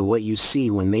similar to what you see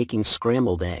when making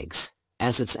scrambled eggs,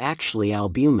 as it's actually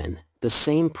albumin, the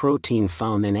same protein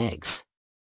found in eggs.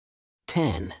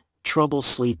 10. Trouble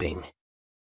sleeping.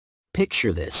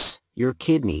 Picture this: your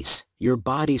kidneys, your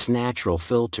body's natural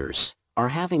filters, are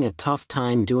having a tough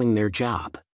time doing their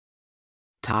job.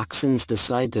 Toxins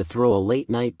decide to throw a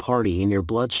late-night party in your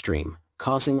bloodstream,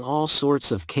 causing all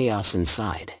sorts of chaos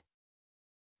inside.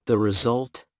 The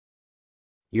result?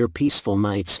 Your peaceful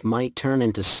nights might turn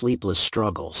into sleepless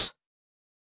struggles.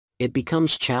 It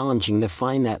becomes challenging to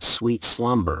find that sweet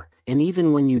slumber, and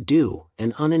even when you do,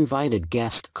 an uninvited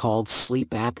guest called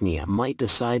sleep apnea might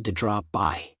decide to drop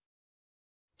by.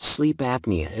 Sleep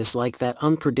apnea is like that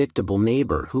unpredictable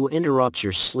neighbor who interrupts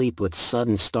your sleep with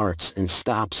sudden starts and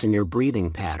stops in your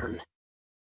breathing pattern.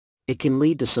 It can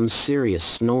lead to some serious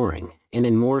snoring, and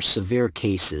in more severe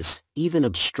cases, even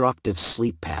obstructive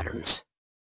sleep patterns.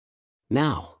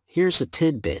 Now, here's a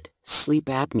tidbit: sleep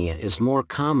apnea is more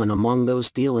common among those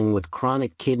dealing with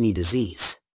chronic kidney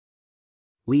disease.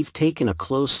 We've taken a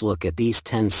close look at these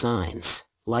 10 signs,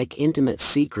 like intimate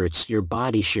secrets your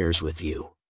body shares with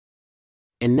you.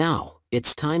 And now,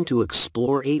 it's time to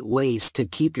explore 8 ways to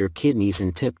keep your kidneys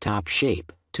in tip-top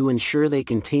shape, to ensure they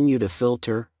continue to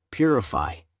filter,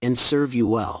 purify, and serve you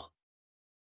well.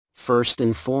 First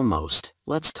and foremost,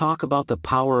 let's talk about the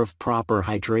power of proper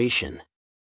hydration.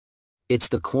 It's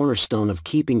the cornerstone of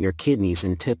keeping your kidneys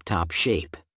in tip-top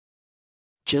shape.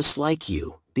 Just like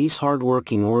you, these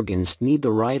hard-working organs need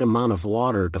the right amount of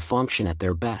water to function at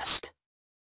their best.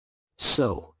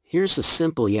 So, here's a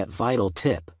simple yet vital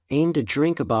tip: aim to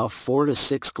drink about 4 to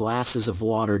 6 glasses of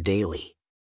water daily.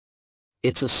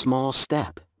 It's a small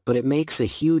step, but it makes a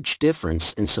huge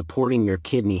difference in supporting your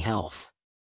kidney health.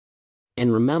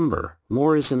 And remember,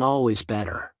 more isn't always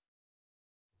better.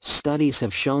 Studies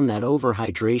have shown that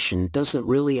overhydration doesn't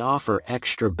really offer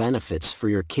extra benefits for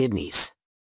your kidneys.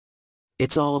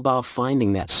 It's all about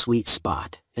finding that sweet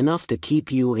spot, enough to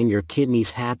keep you and your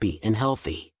kidneys happy and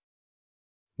healthy.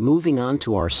 Moving on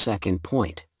to our second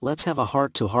point, let's have a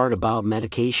heart-to-heart about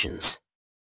medications.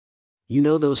 You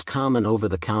know those common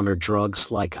over-the-counter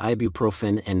drugs like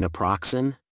ibuprofen and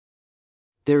naproxen?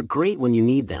 They're great when you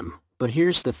need them, but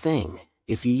here's the thing,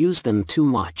 if you use them too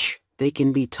much, they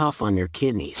can be tough on your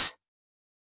kidneys.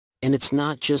 And it's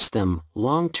not just them,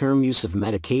 long-term use of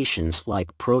medications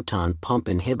like proton pump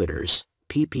inhibitors,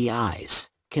 PPIs,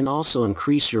 can also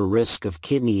increase your risk of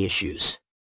kidney issues.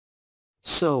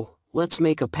 So, let's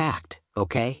make a pact,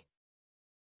 okay?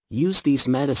 Use these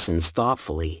medicines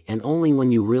thoughtfully and only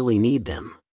when you really need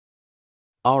them.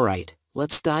 Alright,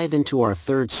 let's dive into our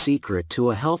third secret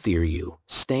to a healthier you,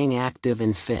 staying active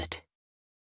and fit.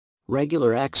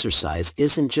 Regular exercise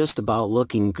isn't just about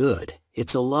looking good,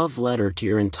 it's a love letter to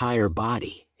your entire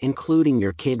body, including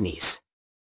your kidneys.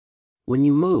 When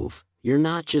you move, you're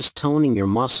not just toning your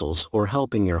muscles or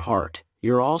helping your heart,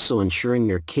 you're also ensuring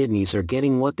your kidneys are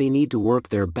getting what they need to work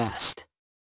their best.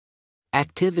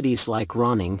 Activities like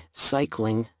running,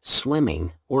 cycling,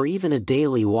 swimming, or even a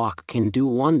daily walk can do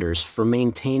wonders for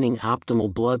maintaining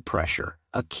optimal blood pressure,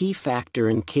 a key factor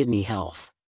in kidney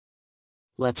health.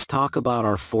 Let's talk about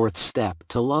our fourth step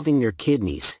to loving your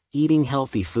kidneys, eating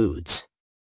healthy foods.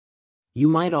 You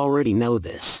might already know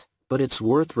this, but it's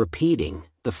worth repeating,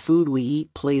 the food we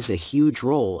eat plays a huge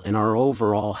role in our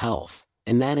overall health,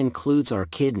 and that includes our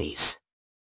kidneys.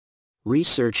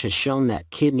 Research has shown that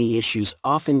kidney issues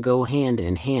often go hand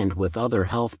in hand with other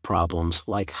health problems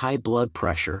like high blood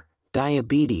pressure,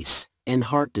 diabetes, and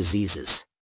heart diseases.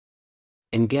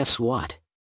 And guess what?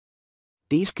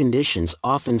 These conditions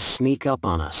often sneak up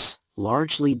on us,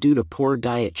 largely due to poor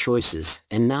diet choices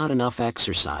and not enough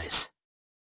exercise.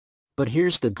 But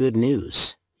here's the good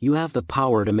news, you have the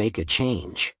power to make a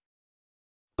change.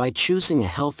 By choosing a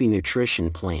healthy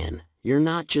nutrition plan, you're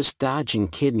not just dodging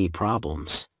kidney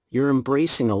problems, you're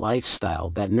embracing a lifestyle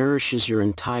that nourishes your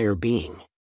entire being.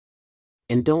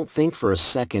 And don't think for a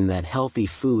second that healthy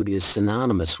food is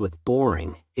synonymous with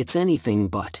boring, it's anything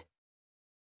but.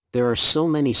 There are so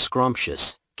many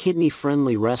scrumptious,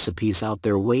 kidney-friendly recipes out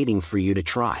there waiting for you to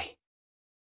try.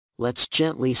 Let's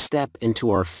gently step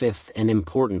into our fifth and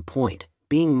important point,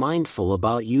 being mindful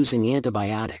about using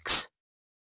antibiotics.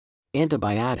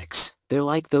 Antibiotics, they're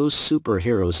like those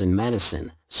superheroes in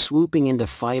medicine, swooping in to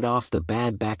fight off the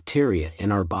bad bacteria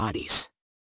in our bodies.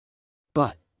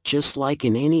 But, just like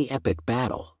in any epic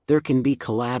battle, there can be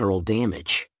collateral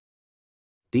damage.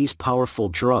 These powerful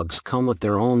drugs come with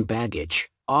their own baggage,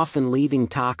 often leaving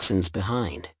toxins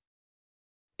behind.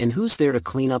 And who's there to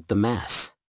clean up the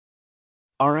mess?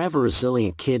 Our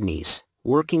ever-resilient kidneys,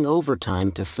 working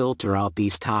overtime to filter out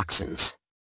these toxins.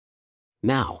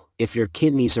 Now, if your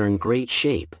kidneys are in great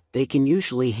shape, they can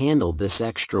usually handle this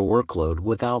extra workload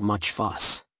without much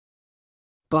fuss.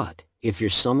 But, if you're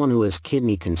someone who has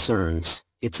kidney concerns,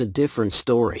 it's a different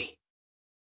story.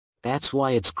 That's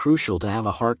why it's crucial to have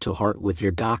a heart-to-heart with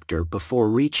your doctor before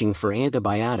reaching for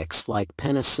antibiotics like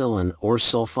penicillin or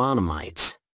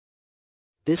sulfonamides.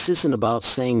 This isn't about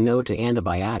saying no to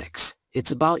antibiotics,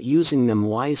 it's about using them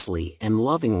wisely and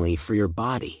lovingly for your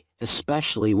body,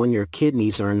 especially when your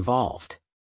kidneys are involved.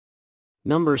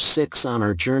 Number 6 on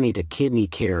our journey to kidney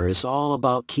care is all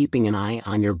about keeping an eye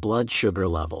on your blood sugar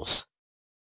levels.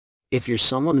 If you're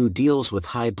someone who deals with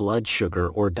high blood sugar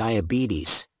or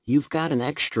diabetes, you've got an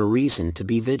extra reason to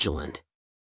be vigilant.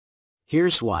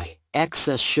 Here's why: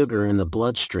 excess sugar in the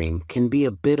bloodstream can be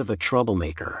a bit of a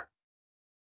troublemaker.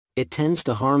 It tends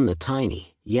to harm the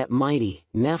tiny, yet mighty,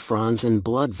 nephrons and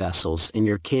blood vessels in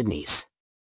your kidneys.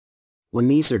 When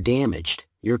these are damaged,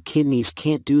 your kidneys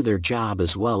can't do their job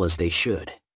as well as they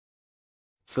should.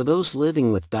 For those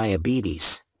living with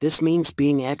diabetes, this means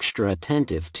being extra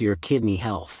attentive to your kidney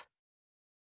health.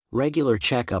 Regular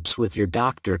checkups with your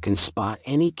doctor can spot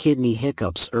any kidney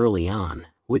hiccups early on,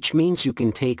 which means you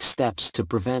can take steps to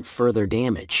prevent further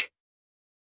damage.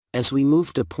 As we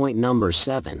move to point number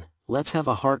 7, let's have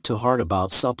a heart-to-heart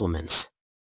about supplements.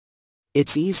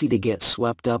 It's easy to get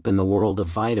swept up in the world of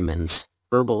vitamins,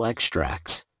 herbal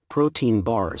extracts, protein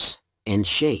bars, and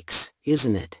shakes,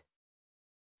 isn't it?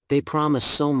 They promise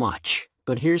so much,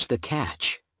 but here's the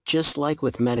catch: just like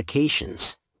with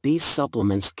medications, these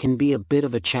supplements can be a bit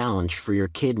of a challenge for your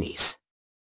kidneys.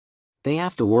 They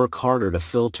have to work harder to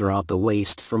filter out the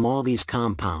waste from all these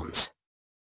compounds.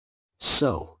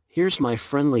 So, here's my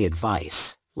friendly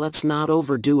advice: let's not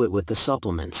overdo it with the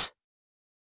supplements.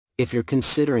 If you're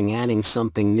considering adding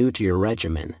something new to your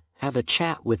regimen, have a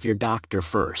chat with your doctor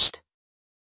first.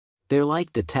 They're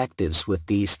like detectives with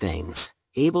these things,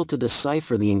 able to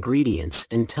decipher the ingredients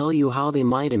and tell you how they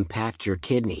might impact your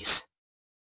kidneys.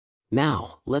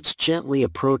 Now, let's gently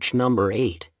approach number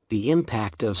 8, the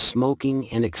impact of smoking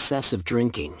and excessive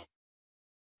drinking.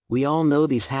 We all know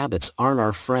these habits aren't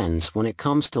our friends when it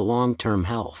comes to long-term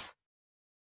health.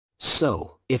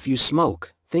 So, if you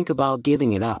smoke, think about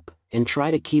giving it up, and try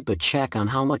to keep a check on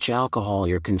how much alcohol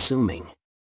you're consuming.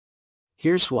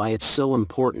 Here's why it's so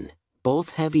important.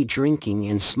 Both heavy drinking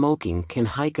and smoking can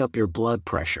hike up your blood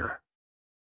pressure.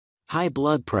 High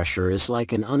blood pressure is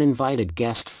like an uninvited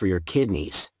guest for your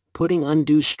kidneys, putting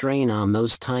undue strain on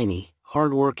those tiny,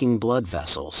 hard-working blood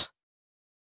vessels.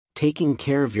 Taking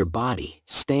care of your body,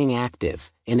 staying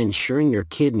active, and ensuring your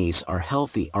kidneys are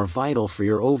healthy are vital for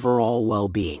your overall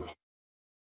well-being.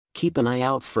 Keep an eye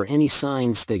out for any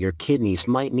signs that your kidneys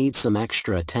might need some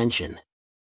extra attention.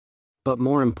 But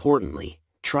more importantly,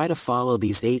 try to follow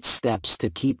these 8 steps to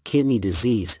keep kidney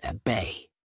disease at bay.